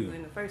for you.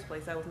 in the first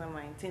place. That was not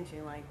my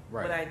intention. Like,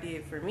 Right. what I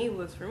did for me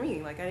was for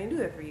me. Like, I didn't do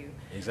that for you.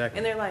 Exactly.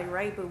 And they're like,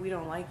 right, but we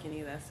don't like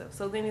any of that stuff.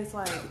 So then it's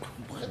like,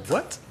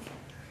 What?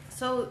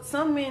 so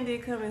some men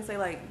did come and say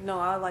like, no,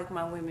 I like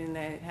my women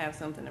that have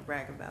something to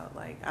brag about.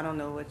 Like, I don't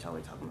know what y'all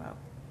are talking about.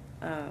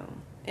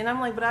 And I'm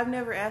like, but I've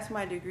never asked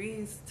my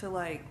degrees to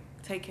like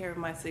take care of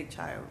my sick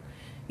child.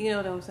 You know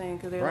what I'm saying?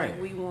 Because they're Right.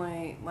 like, we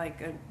want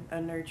like a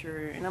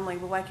nurturer. And I'm like,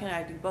 well, why can't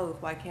I do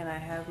both? Why can't I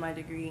have my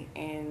degree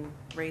and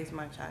raise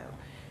my child?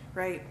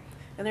 Right?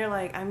 And they're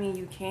like, I mean,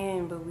 you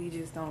can, but we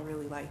just don't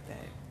really like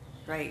that.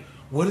 Right?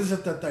 What is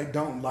it that they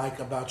don't like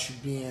about you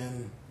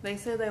being... They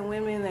said that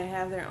women that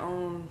have their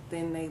own,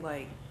 then they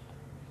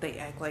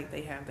act like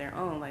they have their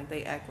own. Like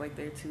they act like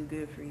they're too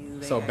good for you.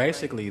 They So act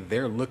basically,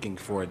 they're looking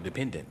for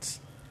dependence.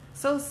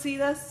 so see,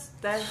 that's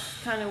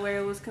kind of where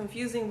it was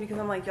confusing because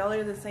I'm like, y'all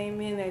are the same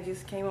men that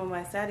just came on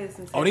my status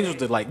and said Oh, these was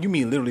that- the, like, you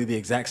mean literally the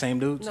exact same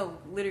dudes? no,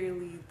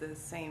 literally the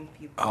same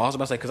people. Oh, I was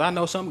about to say, because I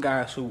know some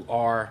guys who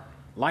are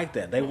like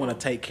that. They want to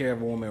take care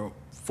of a woman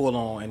full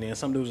on, and then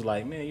some dudes are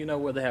like, man, you know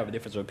what, they have a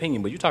difference of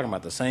opinion. But you're talking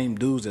about the same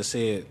dudes that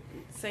said,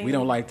 Same. we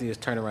don't like this,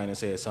 turn around and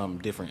said something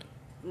different.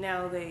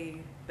 Now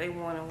they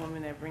want a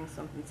woman that brings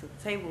something to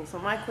the table. So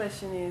my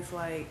question is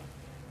like,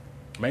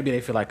 Maybe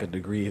they feel like a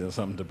degree is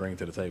something to bring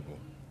to the table.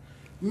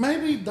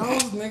 Maybe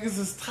those niggas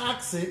is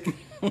toxic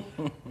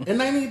and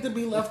they need to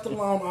be left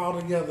alone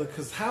altogether,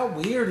 because how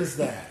weird is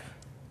that?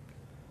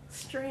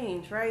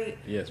 strange, right?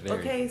 Yes, very.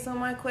 Okay, so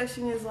my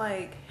question is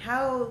like,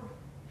 how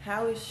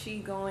is she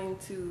going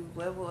to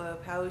level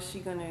up? How is she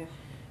going to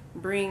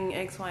bring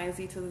X, Y, and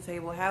Z to the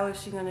table? How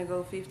is she going to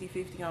go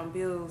 50-50 on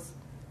bills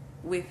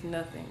with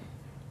nothing.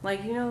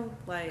 Like, you know,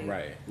 like,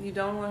 right. You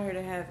don't want her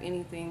to have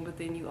anything, but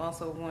then you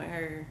also want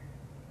her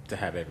to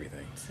have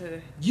everything.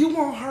 You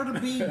want her to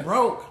be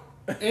broke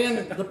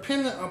and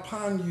dependent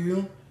upon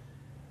you,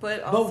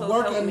 but also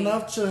work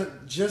enough to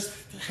just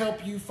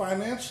help you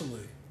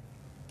financially.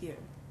 Yeah.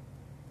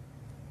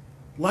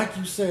 Like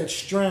you said,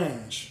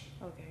 strange.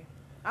 Okay.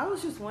 I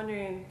was just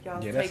wondering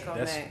y'all's take on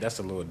that. That's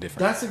a little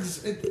different.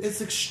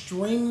 It's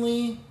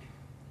extremely...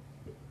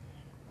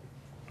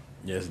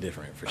 Yeah, it's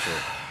different for sure.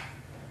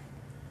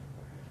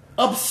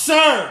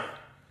 Absurd!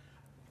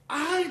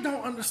 I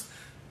don't understand.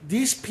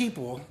 These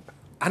people,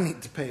 I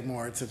need to pay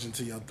more attention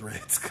to your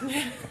threads.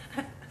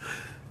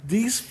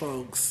 These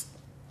folks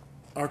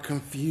are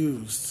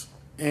confused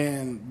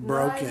and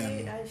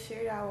broken. I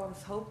shared. I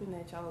was hoping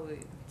that y'all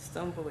would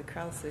stumble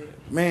across it.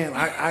 Man,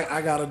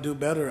 I got to do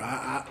better.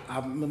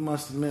 I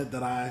must admit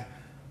that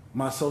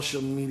my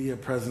social media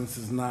presence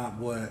is not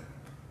what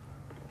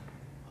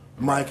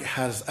Mike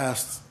has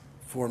asked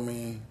for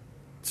me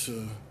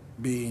to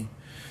be,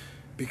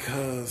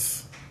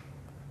 because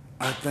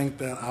I think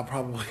that I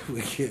probably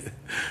would get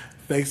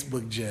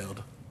Facebook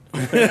jailed.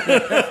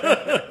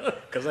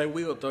 Because they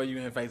will throw you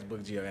in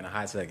Facebook jail in a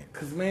hot second.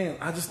 Because, man,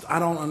 I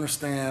don't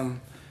understand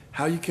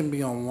how you can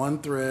be on one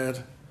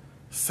thread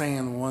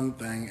saying one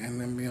thing and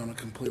then be on a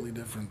completely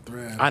different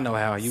thread. I know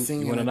how. You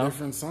singing want to know?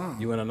 Different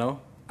song. You want to know?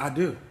 I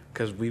do.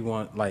 Because they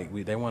want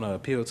to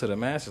appeal to the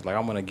masses. Like, I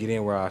want to get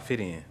in where I fit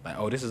in. Like,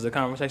 oh, this is a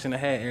conversation I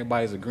had.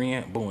 Everybody's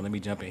agreeing. Boom, let me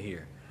jump in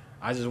here.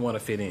 I just want to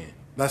fit in.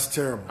 That's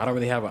terrible. I don't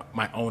really have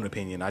my own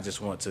opinion. I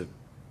just want to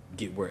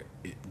get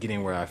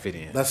in where I fit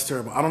in. That's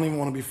terrible. I don't even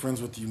want to be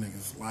friends with you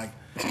niggas. Like,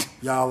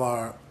 y'all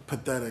are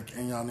pathetic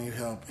and y'all need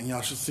help and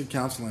y'all should seek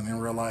counseling in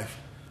real life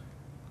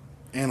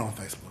and on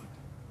Facebook.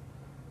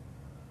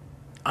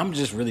 I'm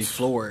just really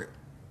floored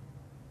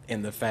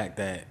in the fact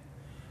that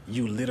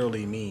you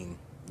literally mean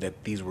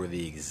that these were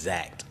the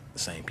exact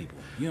same people.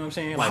 You know what I'm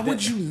saying? Why like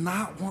would you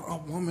not want a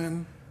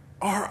woman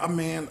or a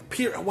man,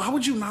 period? Why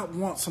would you not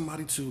want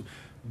somebody to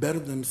better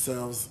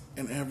themselves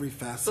in every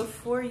facet?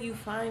 Before you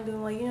find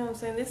them, like, you know what I'm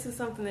saying? This is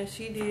something that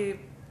she did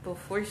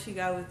before she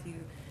got with you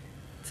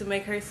to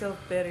make herself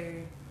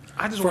better.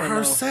 I just for want to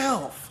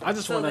herself. I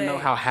just want to know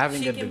how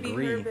having a degree. She can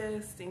be her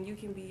best, and you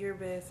can be your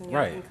best, and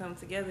y'all can come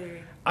together.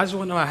 I just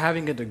want to know how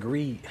having a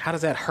degree, how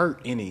does that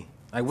hurt any?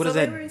 Like, what does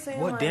that?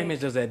 What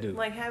damage does that do?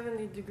 Like, having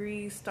the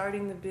degree,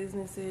 starting the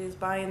businesses,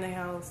 buying the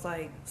house.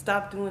 Like,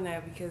 stop doing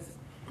that because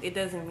it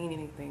doesn't mean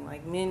anything.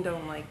 Like, men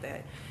don't like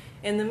that.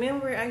 And the men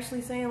were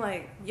actually saying,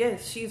 like,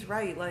 yes, she's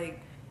right. Like,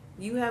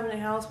 you having a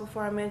house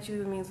before I met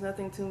you, it means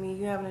nothing to me.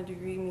 You having a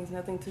degree means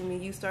nothing to me.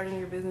 You starting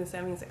your business,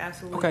 that means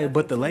absolutely nothing. Okay,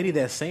 but the lady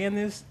that's saying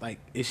this, like,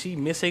 is she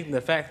missing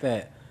the fact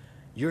that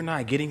you're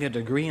not getting a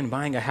degree and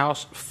buying a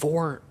house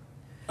for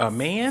a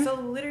man? So,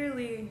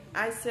 literally,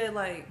 I said,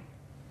 like,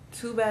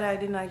 too bad I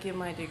did not get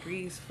my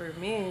degrees for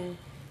men.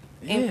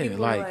 And people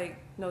were like,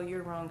 no,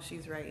 you're wrong,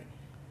 she's right.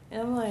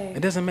 And I'm like...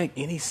 It doesn't make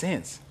any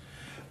sense.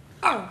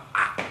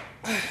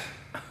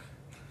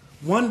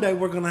 One day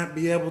we're going to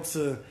be able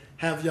to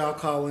have y'all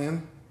call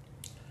in.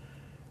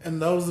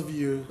 And those of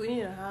you... We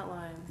need a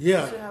hotline.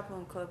 Yeah. We should have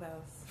on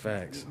Clubhouse.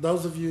 Facts.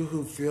 Those of you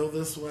who feel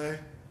this way...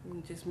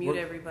 Just mute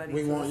everybody.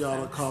 We want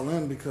y'all to call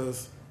in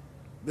because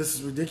this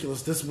is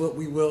ridiculous.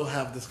 We will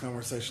have this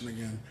conversation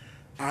again.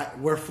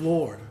 We're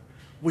floored.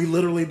 We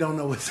literally don't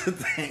know what to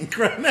think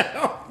right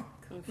now.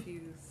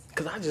 Confused.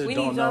 Because I just we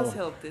don't need know. y'all's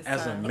help this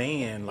as time. a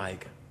man,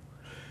 like,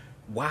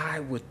 why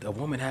would a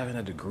woman having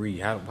a degree?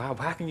 How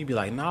can you be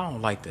like, no, I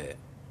don't like that?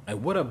 Like,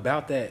 what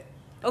about that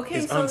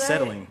is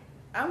unsettling?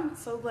 I'm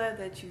so glad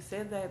that you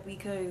said that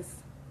because,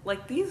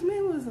 like, these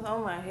men was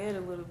on my head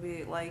a little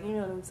bit. Like, you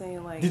know what I'm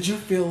saying? Like, did you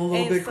feel a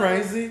little bit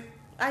crazy?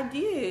 I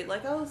did.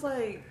 Like, I was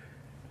like,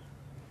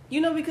 you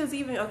know, because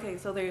even, okay,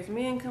 so there's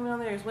men coming on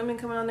there, there's women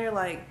coming on there,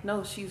 like,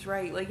 no, she's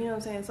right. Like, you know what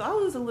I'm saying? So I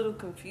was a little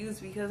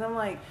confused because I'm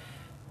like,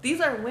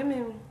 these are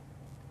women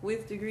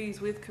with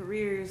degrees, with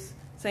careers,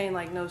 saying,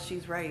 like, no,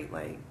 she's right.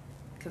 Like,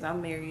 because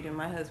I'm married and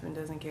my husband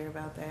doesn't care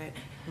about that.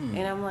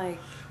 And I'm like...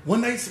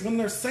 When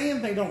they're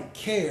saying they don't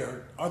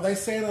care, are they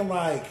saying it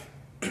like,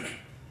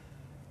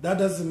 that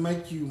doesn't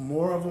make you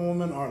more of a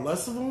woman or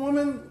less of a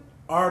woman?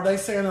 Or are they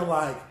saying it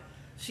like...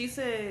 She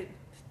said,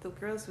 the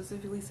girl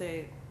specifically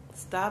said,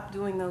 stop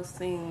doing those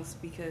things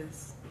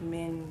because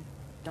men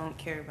don't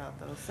care about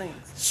those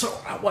things. So,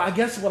 well, I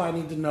guess what I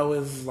need to know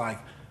is, like,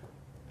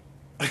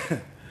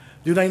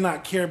 do they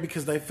not care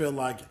because they feel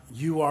like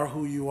you are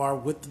who you are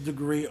with the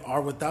degree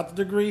or without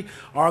the degree?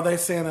 Or are they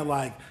saying it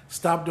like,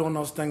 stop doing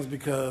those things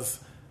because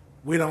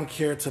we don't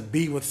care to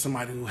be with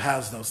somebody who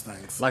has those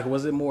things? Like,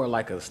 was it more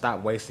like a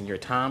stop wasting your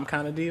time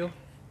kind of deal?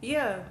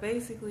 Yeah,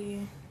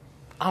 basically.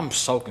 I'm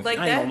so confused. Like,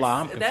 I ain't gonna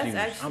lie, I'm confused. That's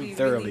actually I'm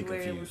thoroughly really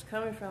where confused. it was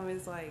coming from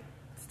is like,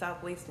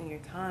 stop wasting your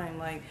time.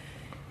 Like,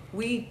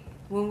 they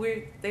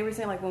were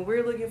saying, like, when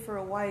we're looking for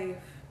a wife,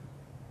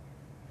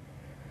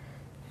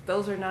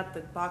 those are not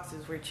the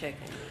boxes we're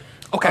checking.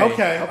 Okay.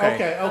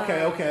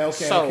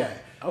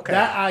 Okay.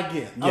 That I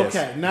get. Yes.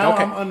 Okay, now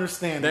Okay. I'm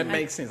understanding. That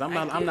makes sense. I'm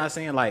I not get-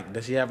 saying like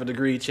does she have a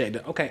degree?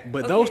 Check. Okay,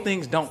 but those Okay.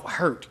 things don't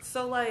hurt.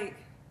 So like,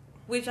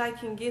 which I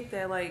can get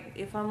that. Like,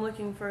 if I'm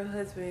looking for a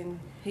husband,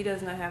 he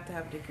does not have to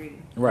have a degree.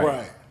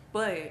 Right.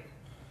 But,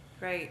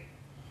 right,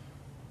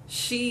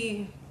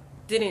 she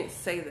didn't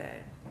say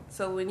that.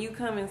 So when you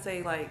come and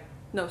say like,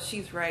 no,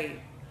 she's right,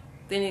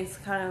 then it's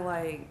kind of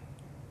like,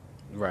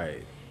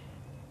 Right.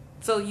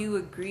 so you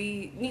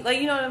agree, like,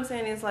 you know what I'm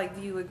saying? It's like,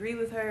 do you agree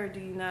with her or do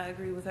you not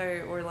agree with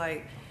her? Or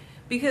like,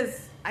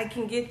 because I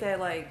can get that,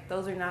 like,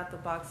 those are not the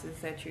boxes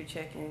that you're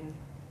checking.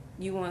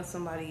 You want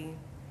somebody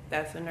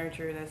that's a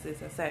nurturer, that's this,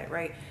 that's that,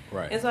 right?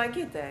 Right. And so I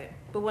get that.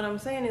 But what I'm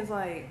saying is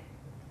like,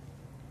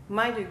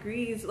 my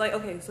degrees, like,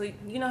 okay, so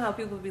you know how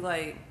people be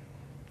like,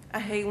 I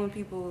hate when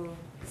people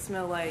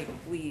smell like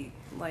weed.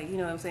 Like, you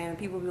know what I'm saying?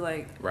 People be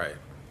like, Right.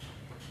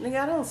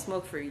 nigga, I don't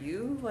smoke for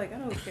you. Like, I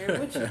don't care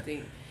what you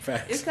think.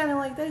 Facts. It's kind of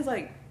like that. It's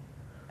like,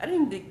 I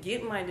didn't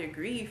get my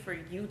degree for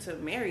you to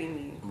marry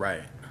me.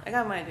 Right. I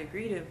got my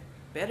degree to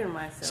better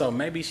myself. So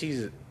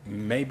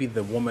maybe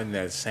the woman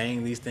that's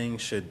saying these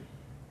things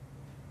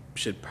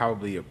should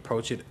probably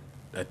approach it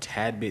a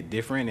tad bit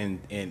different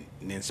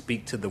and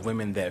speak to the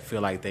women that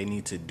feel like they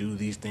need to do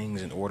these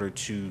things in order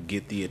to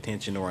get the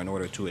attention or in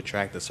order to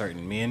attract a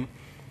certain men.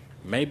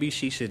 Maybe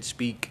she should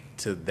speak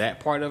to that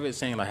part of it,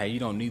 saying like, hey, you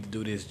don't need to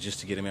do this just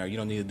to get a married. You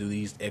don't need to do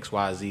these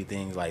XYZ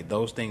things. Like,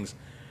 those things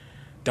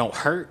don't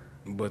hurt,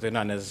 but they're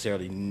not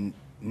necessarily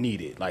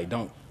needed. Like,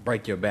 don't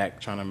break your back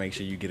trying to make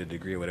sure you get a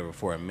degree or whatever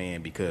for a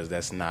man, because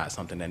that's not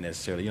something that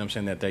necessarily, you know what I'm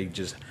saying, that they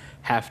just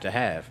have to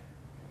have.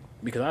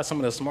 Because some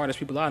of the smartest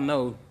people I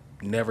know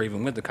never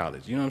even went to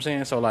college. You know what I'm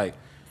saying? So, like,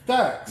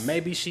 Facts.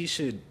 maybe she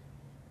should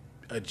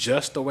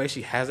adjust the way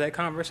she has that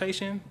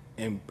conversation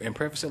and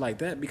preface it like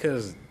that,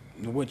 because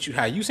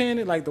how you saying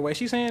it, like the way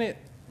she's saying it,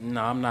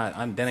 no, I'm not.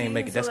 That ain't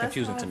making. That's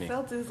confusing to me. I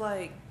felt is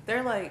like,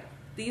 they're like,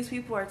 these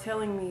people are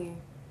telling me,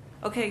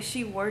 okay,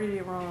 she worded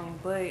it wrong,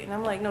 and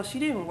I'm like, no, she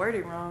didn't word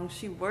it wrong.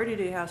 She worded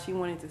it how she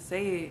wanted to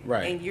say it,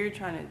 Right. And you're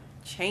trying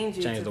to change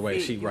it to The way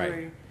fit she your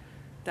right.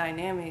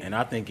 dynamic. And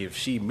I think if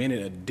she meant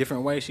it a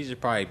different way, she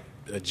should probably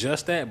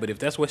adjust that. But if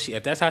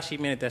that's how she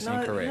meant it, that's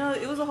incorrect. No,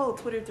 it was a whole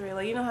Twitter thread.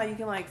 Like, you know how you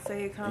can like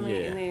say a comment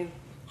Yeah. and then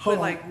Hold put on.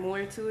 like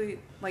more to it.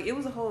 Like, it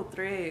was a whole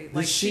thread. Did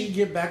Like, she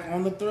get back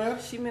on the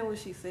thread? she meant what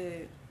she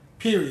said.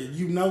 Period.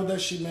 You know that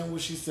she meant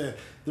what she said.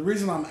 The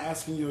reason I'm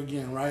asking you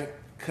again, right?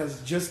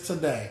 Because just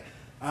today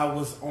I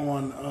was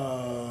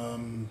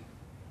on,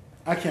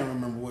 I can't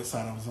remember what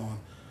side I was on,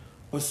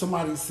 but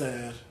somebody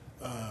said,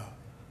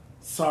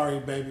 sorry,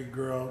 baby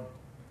girl,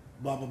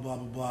 blah, blah, blah,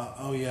 blah, blah.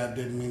 Oh, yeah, I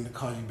didn't mean to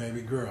call you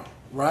baby girl,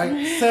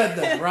 right? Said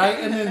that, right?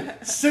 And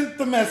then sent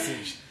the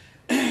message.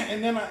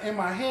 And then in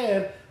my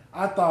head,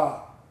 I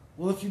thought,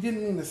 well, if you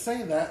didn't mean to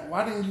say that,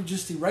 why didn't you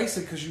just erase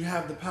it? Because you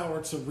have the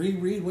power to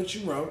reread what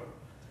you wrote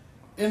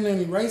and then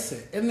erase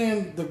it. And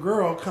then the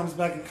girl comes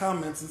back and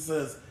comments and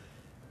says,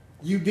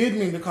 you did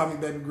mean to call me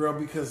baby girl,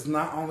 because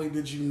not only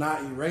did you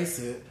not erase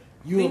it,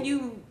 Then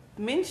you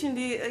mentioned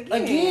it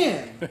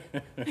again.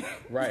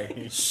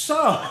 Right. So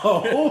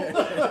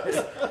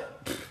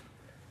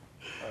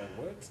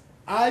What?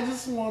 I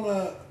just want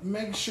to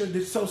make sure.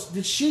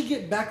 Did she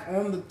get back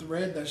on the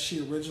thread that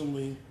she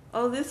originally?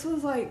 Oh, this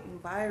was like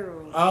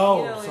viral.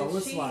 Oh, so and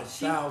it's like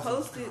she thousands.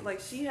 posted, like,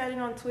 she had it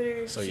on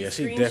Twitter. So, yeah,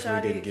 she definitely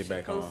screenshot didn't it, get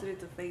back she on. posted it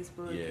to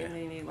Facebook, Yeah. and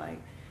then it like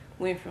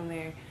went from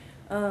there.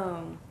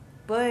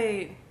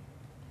 But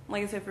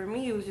like I said, for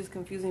me it was just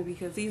confusing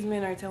because these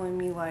men are telling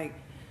me like,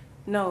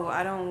 no,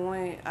 I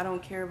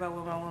don't care about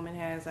what my woman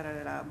has, da da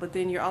da da. But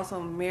then you're also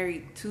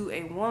married to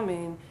a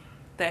woman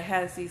that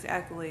has these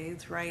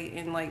accolades, right?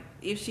 And like,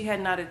 if she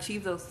had not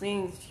achieved those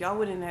things, y'all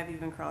wouldn't have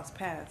even crossed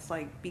paths.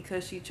 Like,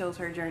 because she chose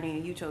her journey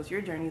and you chose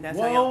your journey, that's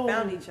how y'all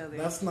found each other.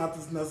 That's not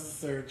the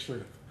necessary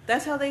truth.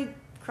 That's how they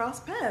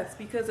crossed paths,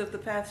 because of the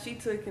path she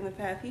took and the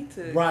path he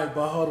took. Right,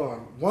 but hold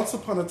on. Once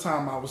upon a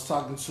time, I was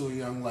talking to a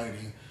young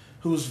lady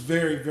who was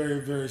very,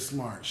 very, very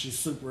smart. She's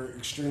super,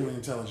 extremely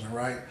intelligent,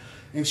 right?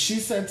 And she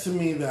said to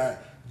me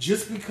that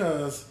just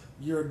because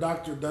you're a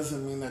doctor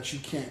doesn't mean that you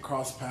can't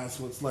cross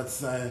paths with, let's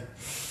say,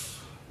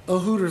 a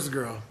Hooters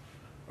girl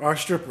or a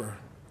stripper.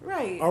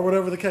 Right. Or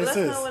whatever the case But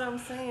is. that's not what I'm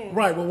saying.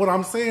 Right, but what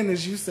I'm saying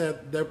is you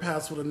said their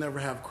paths would have never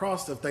have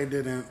crossed if they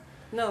didn't.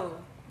 No.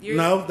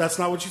 No, that's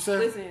not what you said?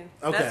 Listen,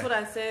 Okay. that's what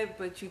I said,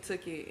 but you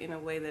took it in a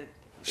way that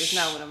it's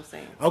not what I'm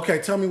saying. Okay,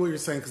 tell me what you're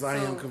saying, because I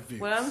So, am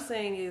confused. What I'm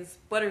saying is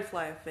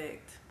butterfly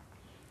effect.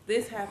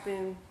 This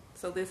happened,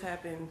 so this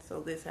happened, so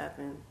this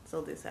happened,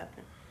 so this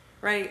happened.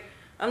 Right?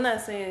 I'm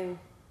not saying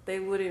they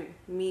wouldn't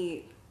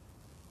meet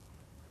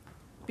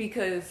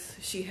because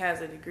she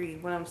has a degree.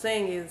 What I'm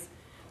saying is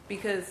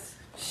because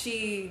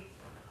she,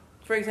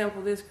 for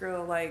example, this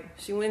girl, like,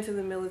 she went to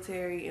the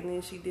military and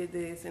then she did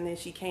this and then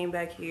she came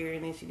back here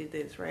and then she did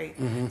this, right?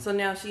 Mm-hmm. So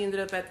now she ended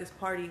up at this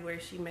party where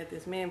she met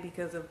this man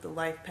because of the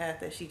life path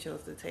that she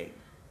chose to take.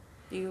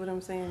 Do you get what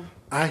I'm saying?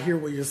 I hear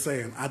what you're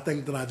saying. I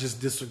think that I just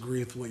disagree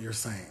with what you're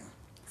saying.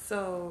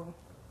 So,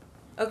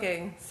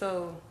 okay,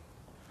 so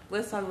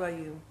let's talk about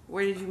you.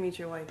 Where did you meet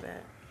your wife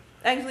at?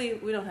 Actually,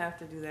 we don't have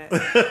to do that.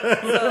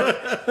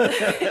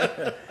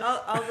 So,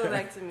 I'll go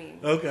back to me.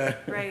 Okay.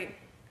 Right.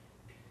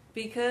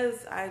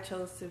 Because I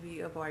chose to be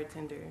a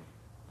bartender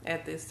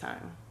at this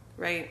time,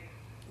 right?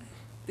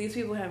 These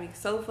people had me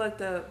so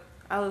fucked up.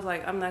 I was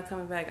like, I'm not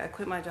coming back. I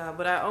quit my job.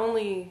 But I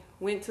only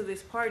went to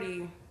this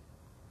party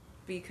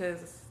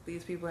because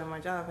these people at my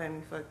job had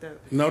me fucked up.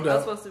 No doubt. I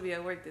was supposed to be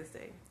at work this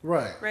day.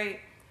 Right. Right.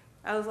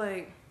 I was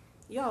like,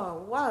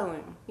 y'all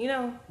wildin', you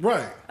know?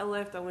 Right. I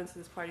left. I went to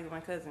this party with my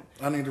cousin.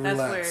 I need to That's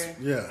relax.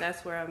 where,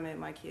 That's where I met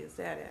my kid's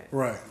dad at.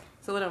 Right.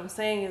 So what I'm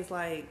saying is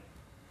like,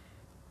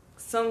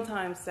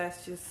 sometimes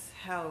that's just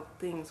how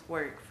things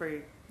work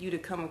for you to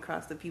come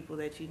across the people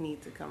that you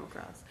need to come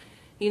across.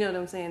 You know what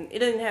I'm saying? It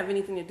doesn't have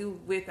anything to do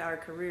with our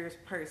careers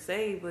per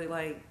se, but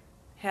like,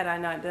 had I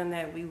not done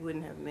that, we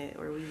wouldn't have met,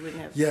 or we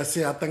wouldn't have. Yeah,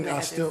 see, I think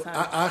I still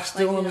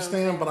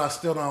understand, but I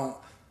still don't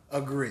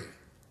agree.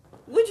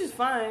 Which is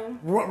fine.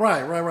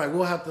 Right.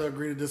 We'll have to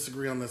agree to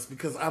disagree on this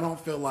because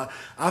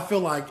I feel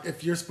like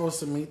if you're supposed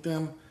to meet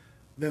them,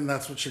 then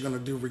that's what you're going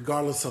to do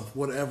regardless of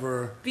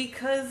whatever.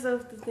 Because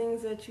of the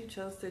things that you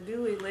chose to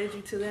do, it led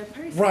you to that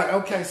person. Right,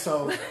 okay,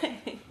 so,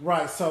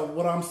 right, so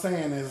what I'm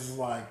saying is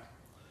like,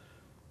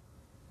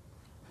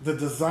 the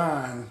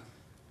design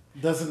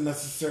doesn't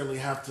necessarily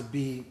have to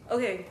be.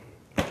 Okay,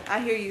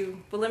 I hear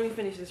you, but let me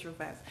finish this real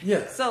fast.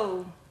 Yeah.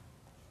 So,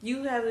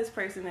 you have this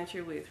person that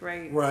you're with,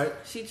 right? Right.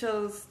 She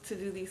chose to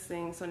do these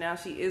things, so now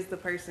she is the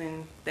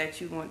person that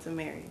you want to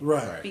marry.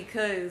 Right.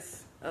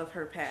 Because of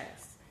her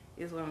past,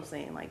 is what I'm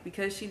saying. Like,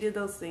 because she did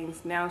those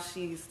things, now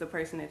she's the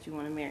person that you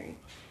want to marry.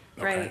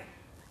 Right? Okay.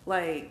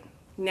 Like,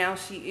 now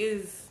she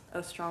is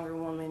a stronger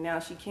woman. Now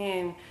she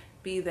can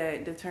be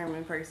that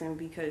determined person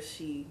because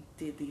she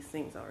did these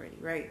things already,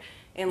 right?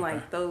 And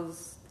like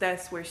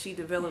that's where she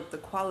developed the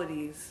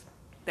qualities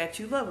that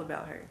you love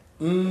about her.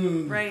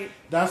 Right?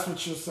 That's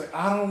what you're saying.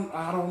 I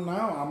don't know.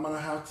 I'm gonna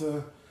have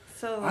to.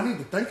 So I need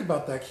to think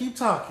about that. Keep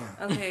talking.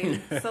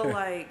 Okay, so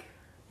like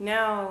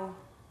now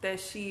that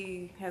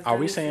she has. Are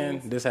we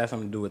saying this has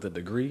something to do with a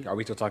degree? Are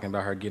we still talking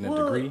about her getting a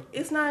degree?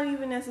 It's not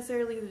even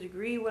necessarily the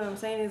degree. What I'm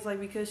saying is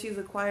like because she's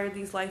acquired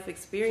these life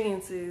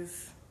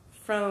experiences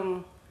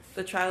from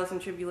the trials and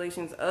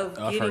tribulations of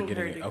getting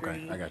her degree.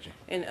 Okay, I got you.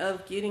 And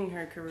of getting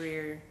her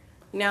career.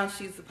 Now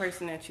she's the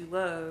person that you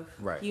love.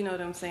 Right. You know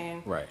what I'm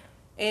saying? Right.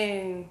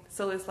 And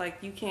so it's like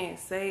you can't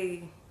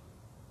say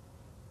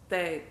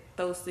that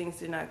those things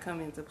did not come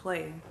into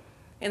play.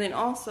 And then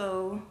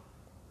also,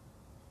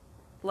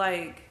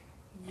 like,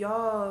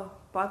 y'all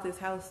bought this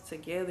house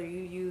together.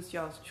 You used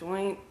y'all's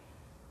joint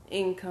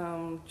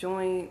income,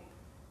 joint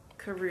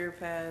career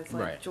paths,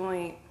 like right.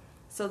 joint.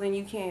 So then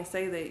you can't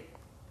say that,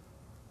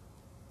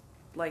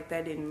 like,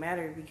 that didn't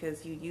matter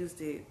because you used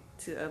it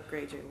to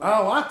upgrade your life.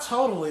 Oh, I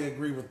totally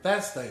agree with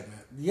that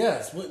statement.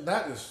 Yes,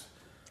 that is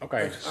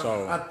okay.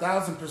 So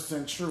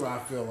 1,000% true. I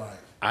feel like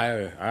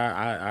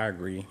I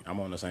agree.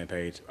 I'm on the same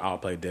page. I'll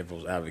play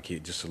devil's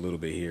advocate just a little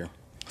bit here.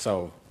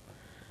 So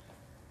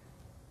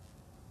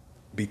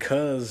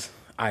because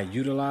I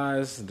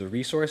utilize the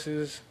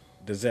resources,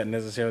 does that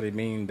necessarily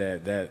mean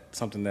that that's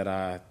something that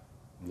I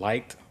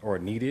liked or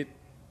needed?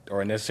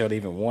 Or necessarily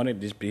even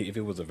wanted, just if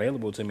it was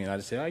available to me, and I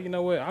just said, oh, you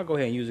know what, I'll go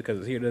ahead and use it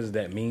because here. Does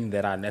that mean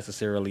that I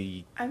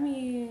necessarily? I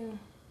mean,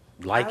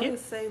 like it? I would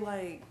say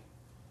like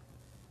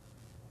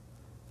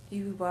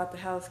you bought the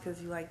house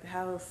because you like the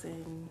house,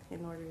 and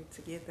in order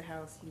to get the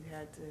house, you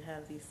had to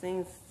have these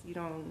things. You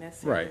don't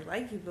necessarily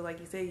like it, but like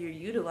you said, you're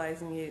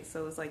utilizing it,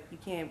 so it's like you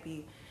can't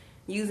be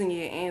using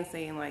it and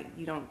saying like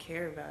you don't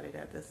care about it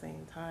at the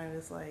same time.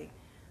 It's like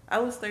I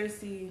was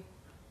thirsty.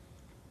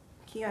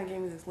 Keon gave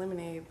me this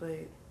lemonade,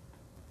 but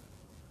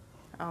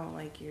I don't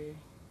like your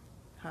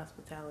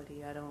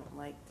hospitality. I don't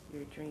like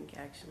your drink,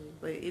 actually.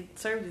 But it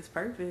served its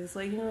purpose.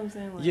 Like, you know what I'm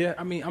saying? Like, yeah,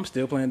 I mean, I'm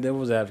still playing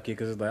devil's advocate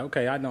because it's like,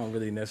 okay, I don't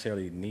really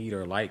necessarily need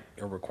or like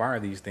or require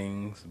these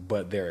things,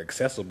 but they're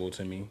accessible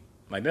to me.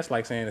 Like, that's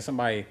like saying if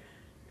somebody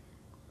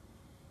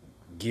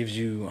gives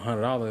you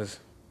 $100,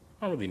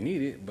 I don't really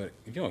need it, but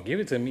if you don't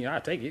give it to me,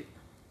 I'll take it.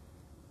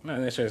 I'm not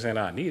necessarily saying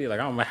I need it. Like,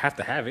 I don't have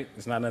to have it.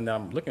 It's not nothing that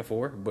I'm looking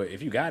for, but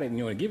if you got it and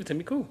you want to give it to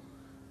me, cool.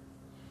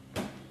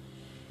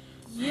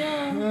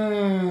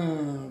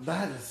 Yeah.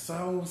 That is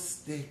so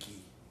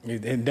sticky.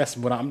 And that's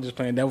what I'm just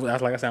playing devil.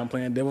 That's like I said, I'm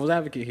playing devil's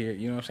advocate here.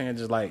 You know what I'm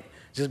saying?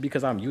 Just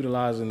because I'm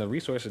utilizing the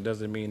resources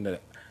doesn't mean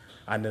that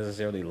I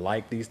necessarily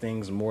like these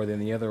things more than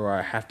the other, or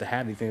I have to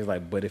have these things.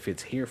 Like, but if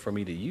it's here for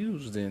me to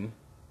use, then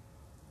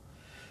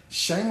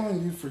shame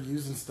on you for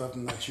using stuff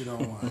that you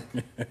don't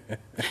like.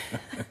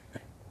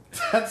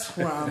 That's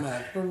where I'm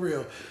at, for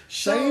real.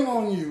 Shame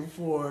on you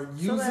for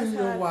using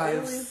your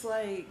wife's.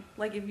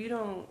 Like if you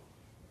don't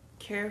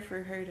care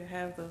for her to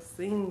have those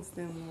things,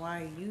 then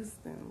why use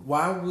them?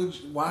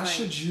 Why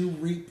should you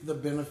reap the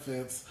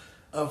benefits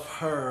of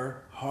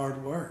her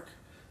hard work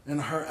and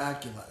her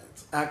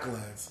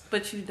accolades?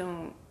 But you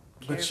don't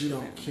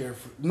care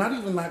for not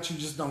even that you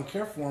just don't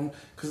care for them,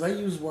 because they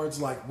use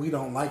words like we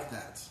don't like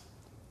that.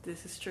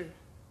 This is true.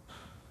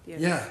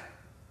 Yes. Yeah.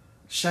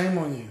 Shame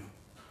on you.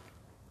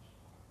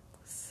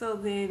 So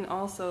then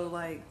also,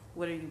 like,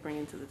 what are you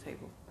bringing to the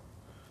table?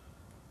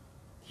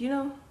 You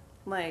know,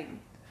 like.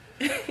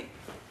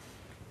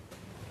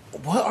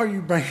 What are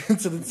you bringing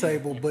to the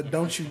table? But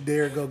don't you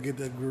dare go get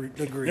the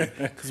degree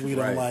because we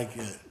don't Right. like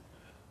it.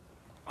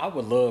 I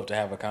would love to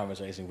have a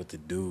conversation with the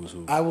dudes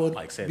who I would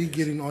like said be this.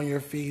 getting on your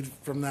feed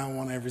from now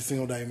on every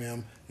single day,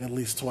 ma'am, at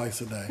least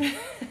twice a day.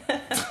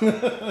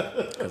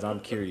 Because I'm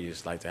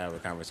curious, like, to have a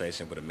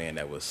conversation with a man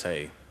that would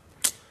say,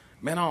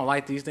 man, I don't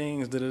like these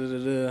things,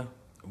 da-da-da-da-da.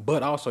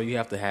 But also you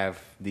have to have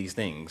these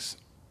things.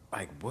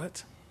 Like,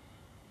 what?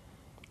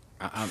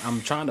 I'm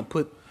trying to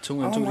put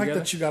two I and two don't like together.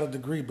 that you got a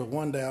degree, but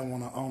one day I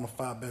want to own a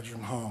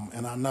 5-bedroom home,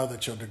 and I know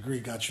that your degree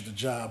got you the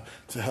job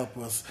to help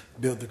us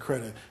build the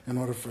credit in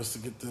order for us to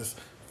get this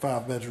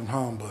 5-bedroom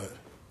home, but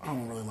I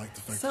don't really like the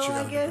fact So that you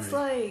got I a guess degree.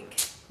 like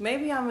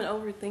maybe I'm an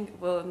overthinker.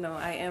 Well, no,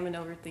 I am an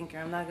overthinker.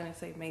 I'm not gonna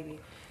say maybe.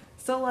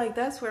 So like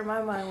that's where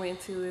my mind went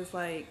to is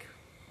like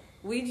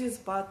we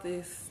just bought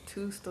this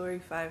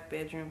 2-story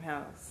 5-bedroom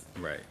house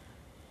Right.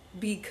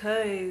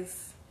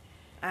 because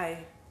I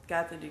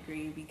got the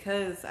degree,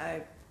 because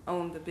I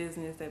owned the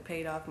business that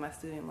paid off my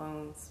student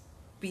loans,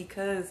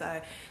 because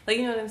I like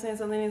you know what I'm saying.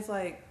 So then it's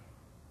like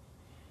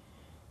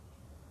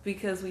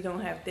because we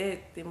don't have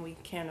debt, then we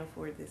can't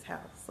afford this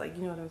house. Like,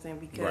 you know what I'm saying?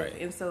 Because Right.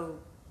 and so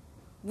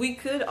we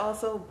could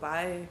also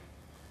buy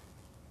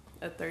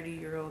a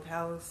 30-year-old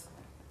house,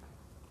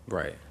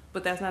 Right.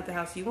 but that's not the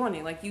house you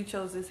wanted. Like, you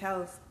chose this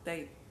house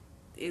that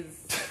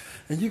is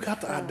And you got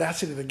the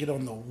audacity to get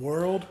on the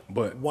World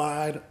But-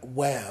 Wide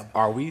Web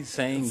Are we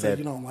saying and say that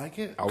you don't like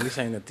it? Are we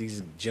saying that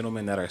these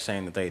gentlemen that are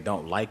saying that they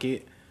don't like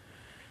it,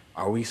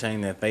 are we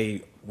saying that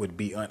they would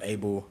be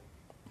unable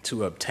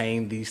to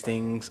obtain these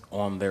things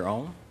on their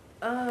own?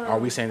 Are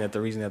we saying that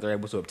the reason that they're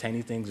able to obtain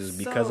these things is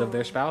because of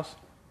their So- spouse?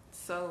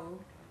 so.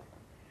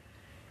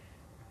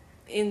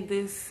 In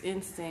this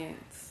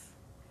instance,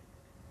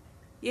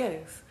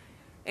 yes.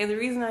 And the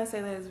reason I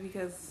say that is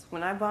because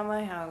when I bought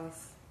my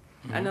house,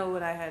 I know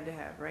what I had to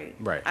have, right?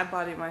 Right. I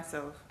bought it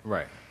myself.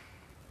 Right.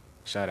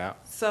 Shout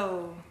out.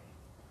 So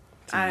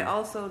I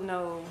also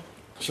know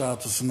Shout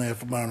out to Sanaya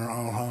for buying her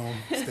own home.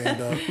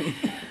 Stand up.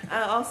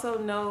 I also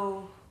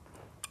know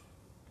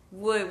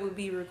what would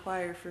be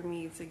required for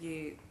me to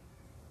get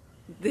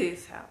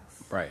this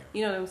house. Right.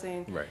 You know what I'm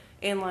saying? Right.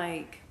 And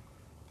like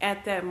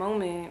at that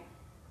moment,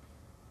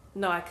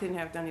 no, I couldn't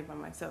have done it by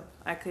myself.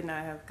 I could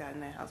not have gotten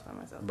that house by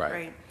myself. Right.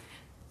 Right.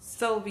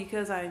 So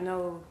because I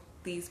know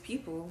these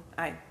people,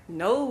 I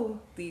know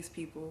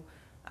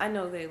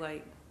that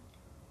like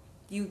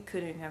you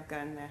couldn't have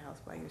gotten that house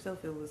by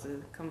yourself. It was a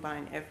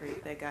combined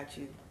effort that got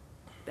you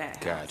that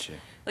house. Gotcha.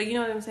 Like, you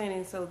know what I'm saying?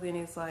 And so then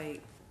it's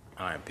like,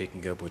 I am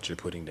picking up what you're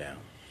putting down.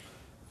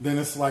 Then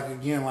it's like,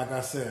 again, like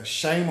I said,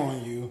 shame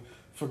on you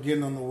for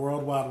getting on the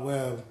World Wide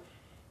Web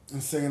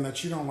and saying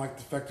that you don't like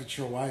the fact that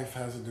your wife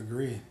has a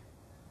degree.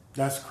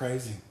 That's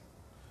crazy.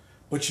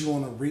 But you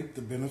want to reap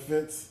the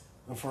benefits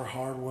of her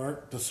hard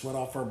work, the sweat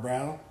off her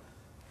brow?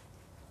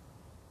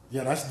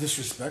 Yeah, that's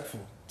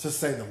disrespectful, to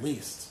say the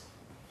least.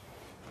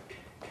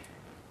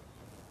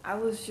 I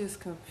was just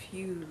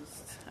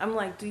confused. I'm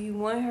like, do you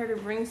want her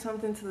to bring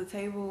something to the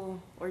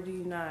table or do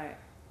you not?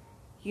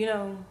 You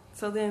know?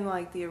 So then,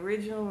 like, the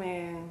original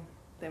man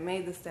that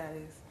made the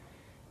status,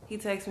 he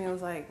texted me and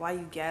was like, why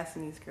you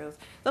gassing these girls?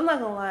 So I'm not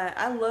gonna lie,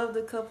 I loved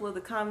a couple of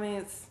the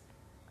comments.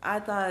 I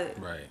thought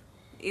Right.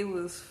 it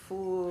was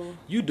full.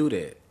 You do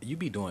that. You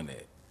be doing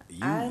that. You,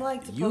 I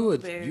like to you poke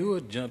would the bear. you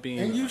would jump in.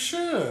 And you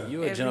should. You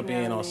would Every jump now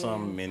in and on then.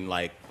 something and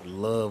like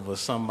love or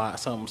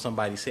something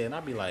somebody said, and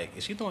I'd be like,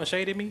 is she throwing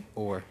shade at me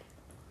or?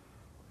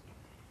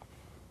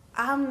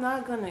 I'm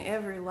not gonna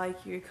ever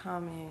like your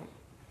comment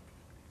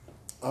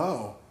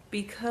Oh.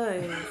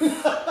 because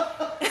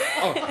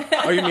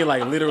Oh, you mean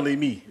like literally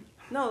me?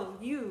 no,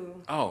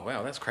 you. Oh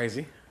wow, that's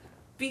crazy.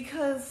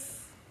 Because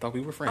Thought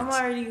we were friends.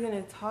 I'm already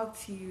gonna talk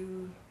to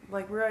you.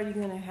 Like, we're already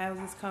gonna have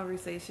this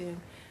conversation.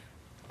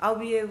 I'll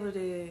be able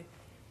to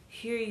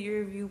hear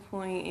your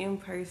viewpoint in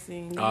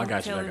person. Oh, I You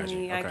got you, I telling got you.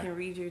 me I Okay. can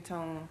read your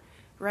tone,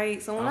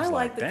 right? So when I I, was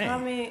like like, the dang.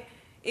 comment,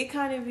 it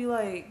kind of be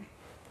like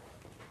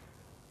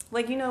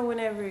you know,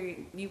 whenever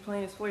you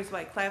playing sports,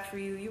 like clap for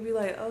you, you be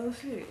like, oh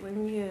shit, let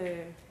me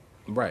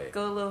Right.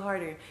 go a little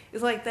harder.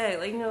 It's like that,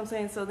 like, you know what I'm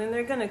saying? So then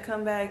they're gonna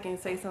come back and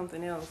say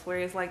something else, where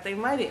it's like they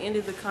might have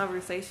ended the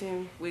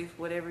conversation with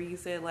whatever you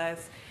said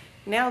last.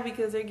 Now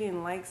because they're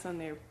getting likes on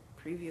their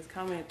previous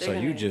comment, they're So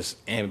gonna, you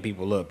just amping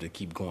people up to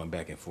keep going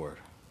back and forth.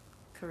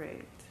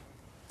 correct.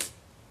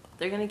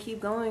 They're gonna keep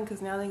going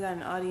because now they got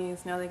an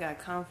audience. Now they got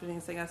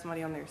confidence. They got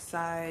somebody on their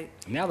side.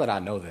 Now that I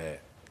know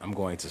that, I'm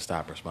going to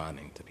stop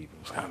responding to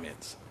people's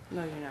comments.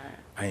 No, you're not.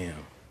 I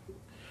am.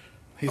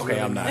 He's Okay,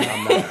 really I'm not. mad.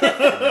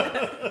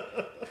 I'm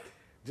not.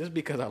 Just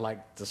because I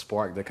like to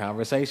spark the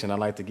conversation, I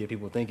like to get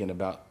people thinking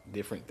about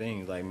different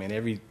things. Like, man,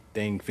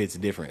 everything fits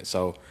different.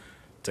 So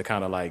to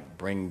kind of like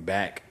bring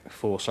back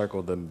full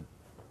circle the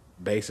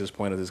basis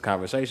point of this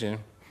conversation,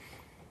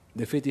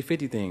 the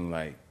 50-50 thing,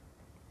 like,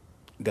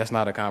 that's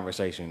not a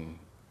conversation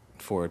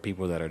for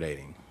people that are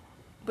dating.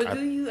 But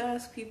do you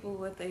ask people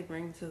what they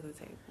bring to the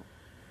table?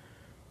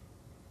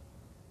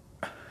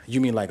 You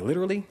mean like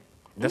literally?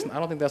 I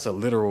don't think that's a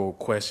literal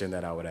question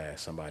that I would ask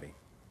somebody.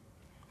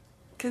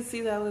 Cause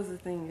see, that was the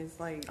thing. Is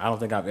like I don't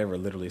think I've ever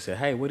literally said,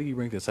 "Hey, what do you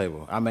bring to the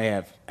table?" I may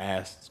have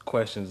asked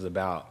questions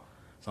about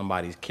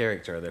somebody's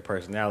character, or their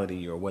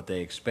personality, or what they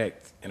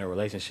expect in a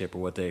relationship, or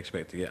what they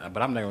expect to get.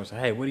 But I'm never gonna say,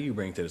 "Hey, what do you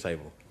bring to the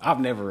table?" I've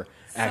never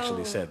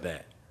actually said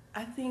that.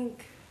 I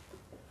think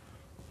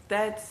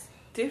that's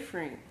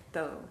different,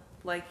 though.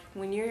 Like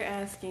when you're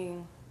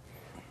asking,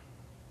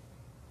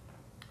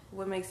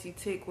 "What makes you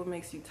tick? What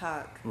makes you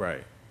talk?"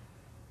 Right.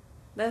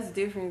 That's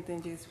different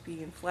than just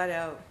being flat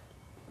out.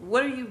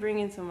 What are you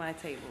bringing to my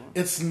table?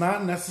 It's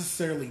not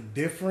necessarily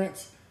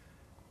different.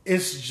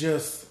 It's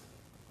just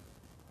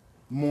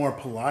more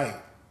polite,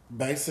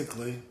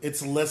 basically.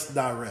 It's less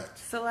direct.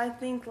 So I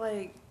think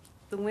like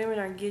the women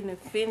are getting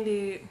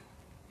offended.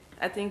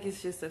 I think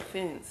it's just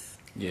offense.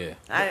 Yeah.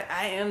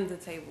 I am the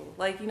table.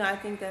 Like, I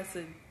think that's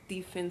a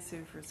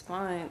defensive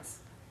response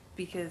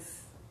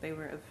because they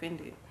were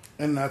offended.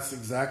 And that's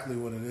exactly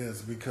what it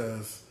is,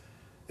 because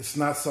it's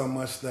not so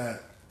much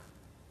that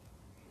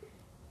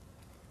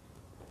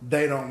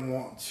they don't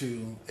want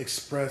to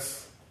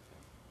express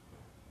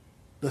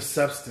the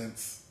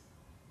substance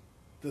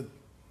that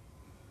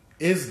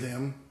is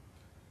them.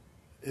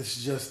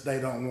 It's just they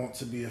don't want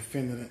to be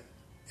offended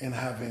in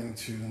having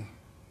to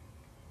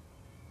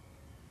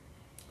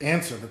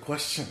answer the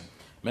question.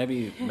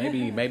 Maybe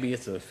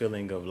it's a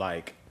feeling of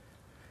like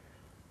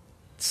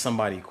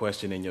somebody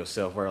questioning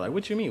yourself, where like,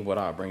 what you mean? What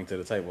I bring to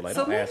the table? Like,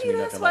 so don't ask me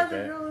maybe nothing that's why like the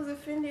that. girl was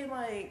offended.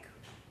 Like,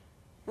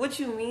 what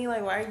you mean?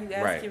 Like, why are you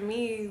asking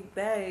me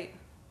that?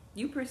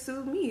 You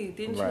pursued me.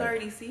 Didn't you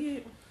already see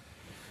it?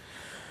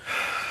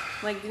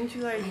 Like, didn't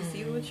you already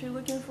see what you're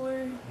looking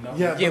for? No.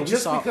 Yeah, but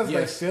just because they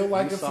yes, feel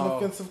like we it's an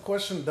offensive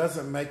question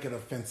doesn't make it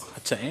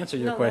offensive. To answer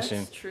your No, question,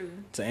 that's true.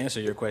 To answer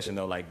your question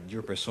though, like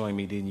you're pursuing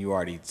me, didn't you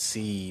already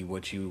see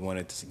what you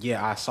wanted to see?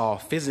 Yeah, I saw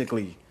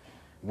physically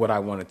what I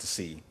wanted to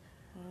see.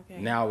 Okay.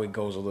 Now it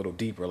goes a little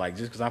deeper. Like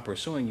just because I'm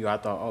pursuing you, I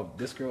thought, oh,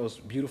 this girl's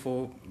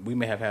beautiful. We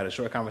may have had a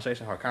short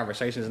conversation. Her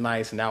conversation is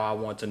nice. Now I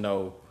want to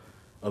know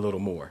a little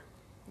more.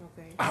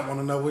 Okay. I want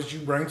to know what you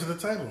bring to the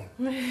table.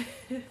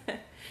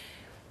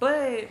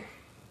 But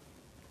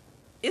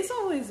it's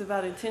always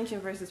about intention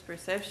versus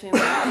perception.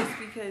 Like, just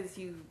because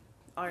you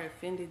are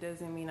offended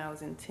doesn't mean I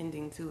was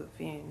intending to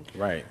offend.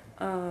 Right.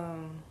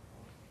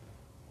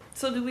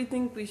 So do we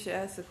think we should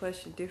ask the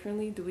question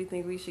differently? Do we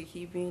think we should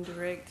keep being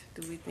direct?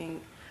 Do we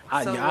think...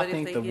 I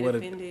think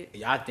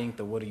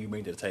the what do you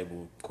bring to the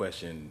table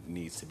question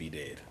needs to be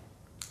dead.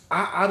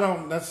 I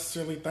don't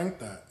necessarily think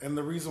that. And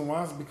the reason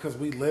why is because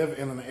we live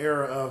in an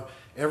era of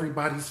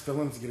everybody's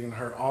feelings getting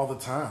hurt all the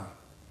time.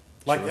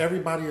 Like,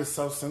 everybody is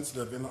so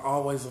sensitive and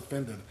always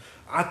offended.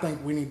 I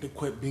think we need to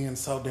quit being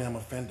so damn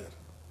offended.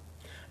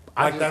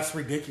 That's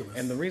ridiculous.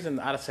 And the reason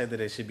I say that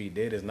it should be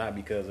dead is not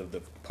because of the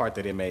part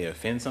that it may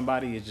offend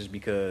somebody. It's just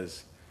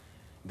because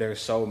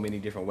there's so many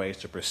different ways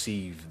to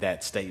perceive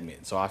that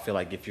statement. So I feel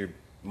like if you're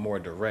more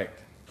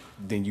direct,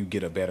 then you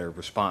get a better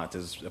response,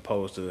 as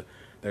opposed to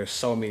there's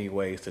so many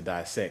ways to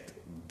dissect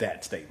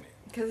that statement.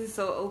 Because it's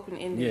so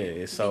open-ended.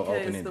 Yeah, it's so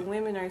open-ended. Because the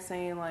women are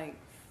saying, like,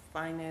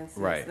 finances.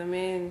 Right. The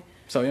men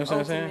so, you know what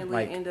I'm saying?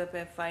 ultimately end up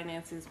at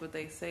finances, but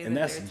they say and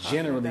that that's they're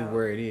generally about.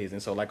 where it is.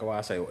 And so, like, why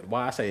I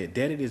say it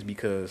dead, it is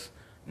because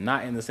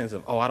not in the sense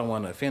of, oh, I don't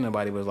want to offend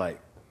nobody, but it's like,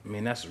 I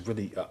mean, that's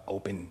really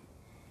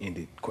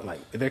open-ended. Like,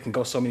 there can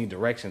go so many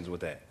directions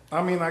with that.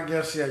 I mean, I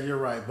guess, yeah, you're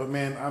right. But,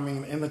 man, I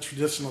mean, in the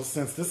traditional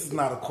sense, this is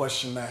not a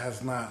question that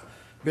has not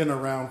been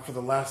around for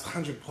the last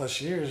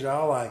 100+ years.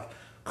 Y'all, like,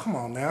 come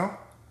on now.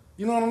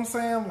 You know what I'm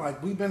saying?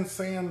 Like, we've been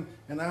saying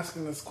and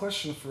asking this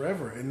question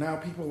forever, and now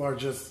people are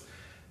just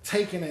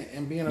taking it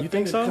and being offended. You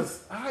think so?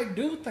 Because I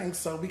do think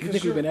so. Because you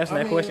think we've been asking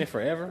that question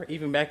forever?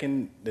 Even back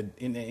in the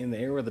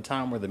era of the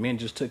time where the men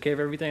just took care of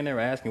everything, they were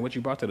asking what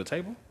you brought to the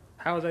table?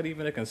 How is that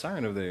even a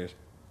concern of theirs?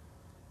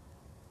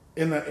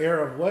 In the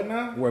era of what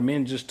now? Where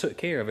men just took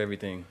care of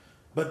everything.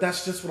 But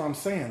that's just what I'm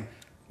saying.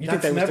 You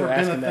That's think they were never still been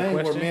a asking that thing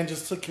where question? men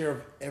just took care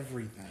of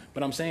everything.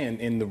 But I'm saying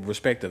in the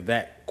respect of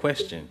that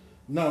question.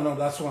 No,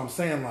 that's what I'm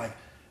saying. Like,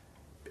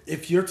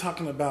 if you're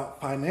talking about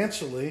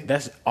financially,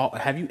 That's all.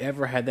 Have you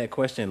ever had that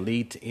question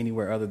lead to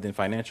anywhere other than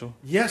financial?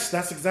 yes,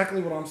 that's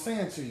exactly what I'm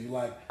saying to you.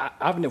 Like,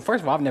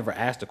 First of all, I've never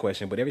asked a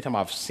question, but every time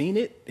I've seen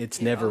it,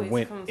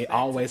 it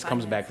always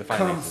comes back to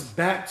finances. comes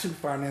back to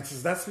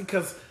finances. That's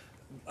because,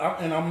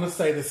 and I'm going to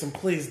say this, and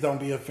please don't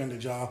be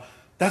offended, y'all.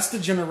 That's the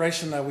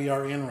generation that we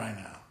are in right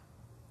now.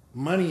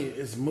 Money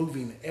is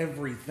moving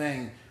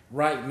everything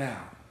right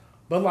now.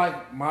 But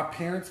like my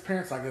parents,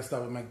 I guess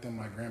that would make them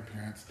my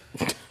grandparents.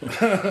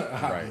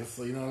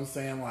 Obviously, you know what I'm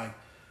saying? Like,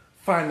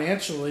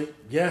 financially,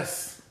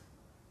 yes,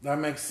 that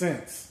makes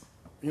sense.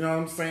 You know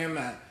what I'm saying?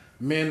 That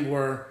men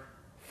were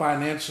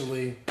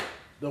financially,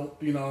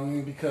 you know what I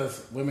mean?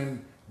 Because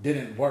women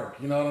didn't work.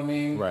 You know what I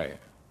mean? Right.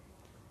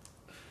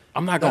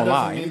 I'm not going to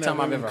lie.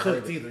 Anytime I've ever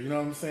heard either, you know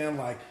what I'm saying?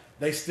 Like,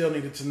 they still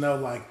needed to know,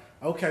 like,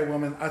 okay,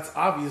 woman, it's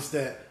obvious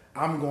that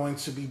I'm going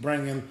to be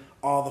bringing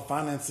all the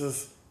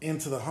finances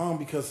into the home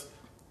because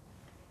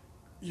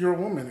you're a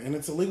woman and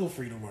it's illegal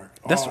for you to work.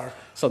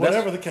 So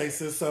whatever the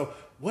case is. So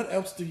what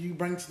else do you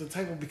bring to the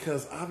table?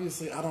 Because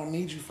obviously I don't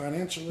need you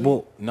financially.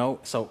 Well, no.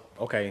 So,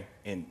 okay.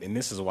 And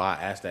this is why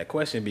I asked that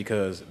question,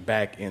 because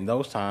back in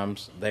those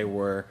times, they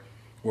were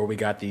where we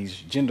got these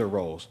gender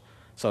roles.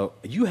 So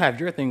you have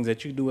your things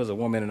that you do as a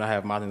woman, and I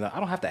have my things. I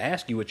don't have to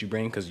ask you what you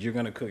bring, because you're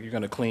going to cook, you're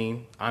going to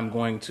clean. I'm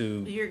going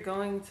to. You're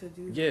going to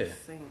do Yeah. those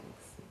things.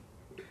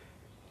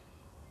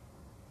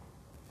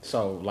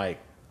 So, like,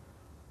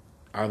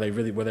 were they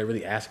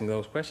really asking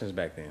those questions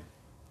back then?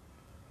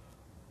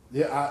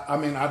 Yeah, I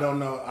mean, I don't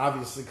know,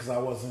 obviously, because I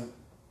wasn't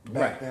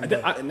back then.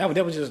 But No,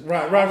 that was just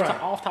Right.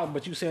 off topic.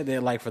 But you said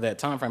that like for that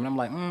time frame, and I'm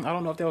like, I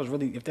don't know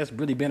if that's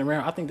really been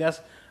around. I think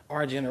that's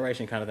our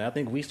generation kind of thing. I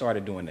think we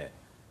started doing that.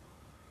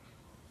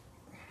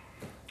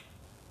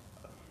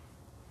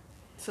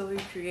 So we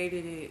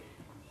created it,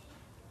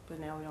 but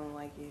now we don't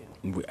like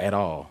it. At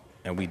all,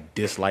 and we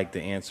dislike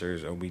the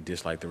answers, or we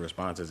dislike the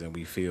responses, and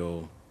we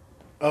feel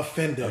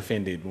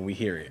offended when we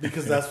hear it.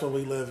 because that's what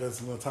we live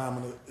as in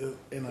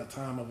a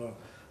time of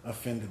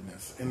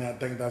offendedness, and I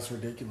think that's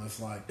ridiculous.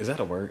 Like, Is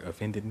that a word?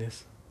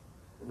 Offendedness?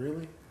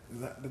 really?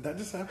 Did that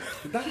just happen?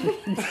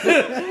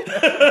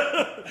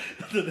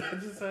 Did that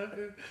just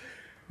happen?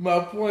 My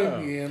point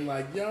being,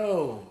 like,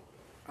 yo,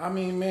 I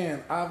mean,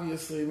 man,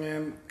 obviously,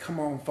 man, come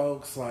on,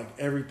 folks. Like,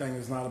 everything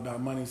is not about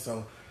money,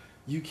 so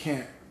you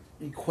can't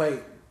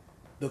equate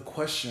the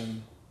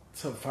question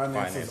to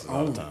finances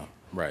all the only. time,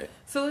 right?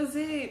 So is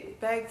it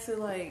back to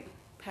like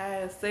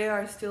past? They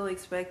are still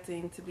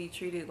expecting to be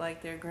treated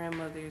like their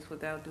grandmothers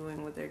without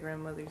doing what their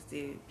grandmothers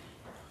did.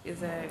 Is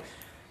that?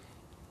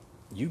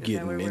 You Is that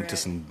getting where we're into at?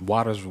 some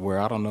waters where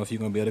I don't know if you're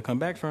gonna be able to come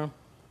back from.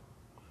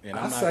 And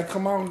I said,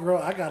 come on, girl,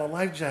 I got a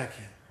life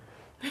jacket.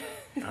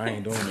 I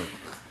ain't doing it.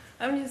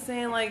 I'm just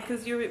saying, like,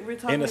 because we're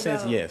talking In a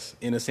sense, about, yes.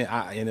 In a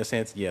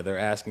sense, yeah. They're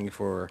asking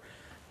for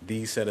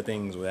these set of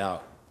things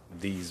without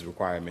these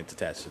requirements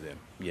attached to them.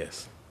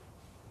 Yes,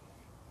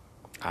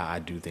 I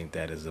do think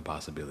that is a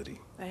possibility.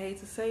 I hate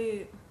to say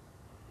it,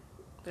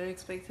 their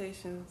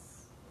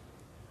expectations.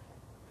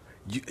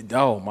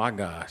 Oh my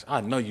gosh!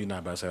 I know you're not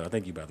about to say what I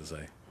think you're about to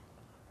say.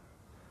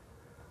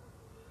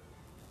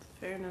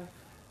 Fair enough.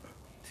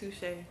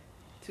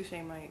 Touche,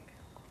 Mike.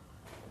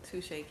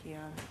 Touche,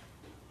 Keon.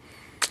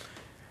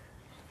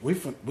 We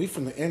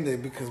finna end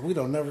it because we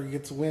don't never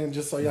get to win.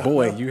 Just so y'all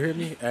Boy, know. you hear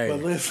me? Hey,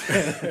 But listen,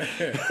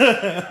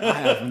 I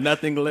have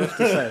nothing left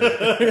to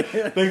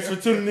say. thanks for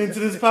tuning into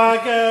this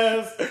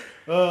podcast.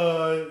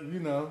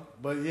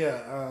 But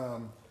yeah,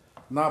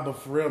 but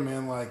for real,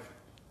 man, like,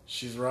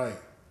 she's right.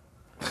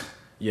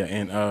 Yeah,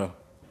 and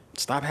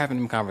stop having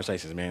them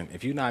conversations, man.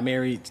 If you're not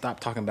married, stop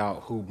talking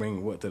about who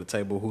bring what to the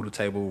table, who the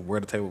table, where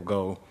the table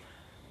go.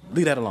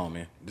 Leave that alone,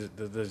 man.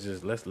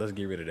 Let's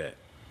get rid of that.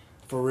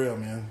 For real,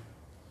 man.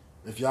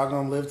 If y'all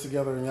gonna live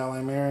together and y'all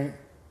ain't married,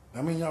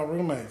 I mean, y'all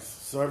roommates.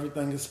 So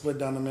everything is split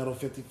down the middle,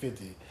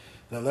 50-50.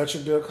 The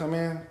electric bill come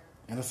in,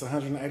 and it's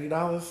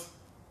 $180.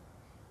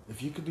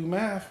 If you could do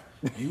math,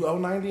 you owe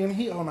 90 and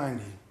he owe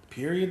 90.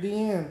 Period, the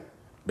end.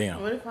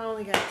 Bam. What if I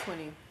only got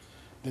 20?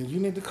 Then you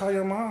need to call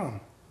your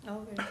mom.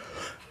 Okay.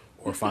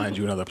 Or find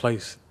you another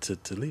place to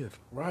live.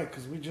 Right,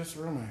 because we just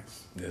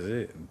roommates. That's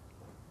it.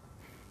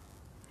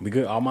 We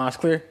good? All minds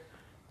clear?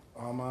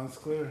 All minds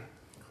clear.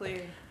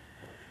 Clear.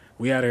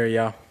 We out here,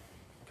 y'all.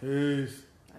 Peace.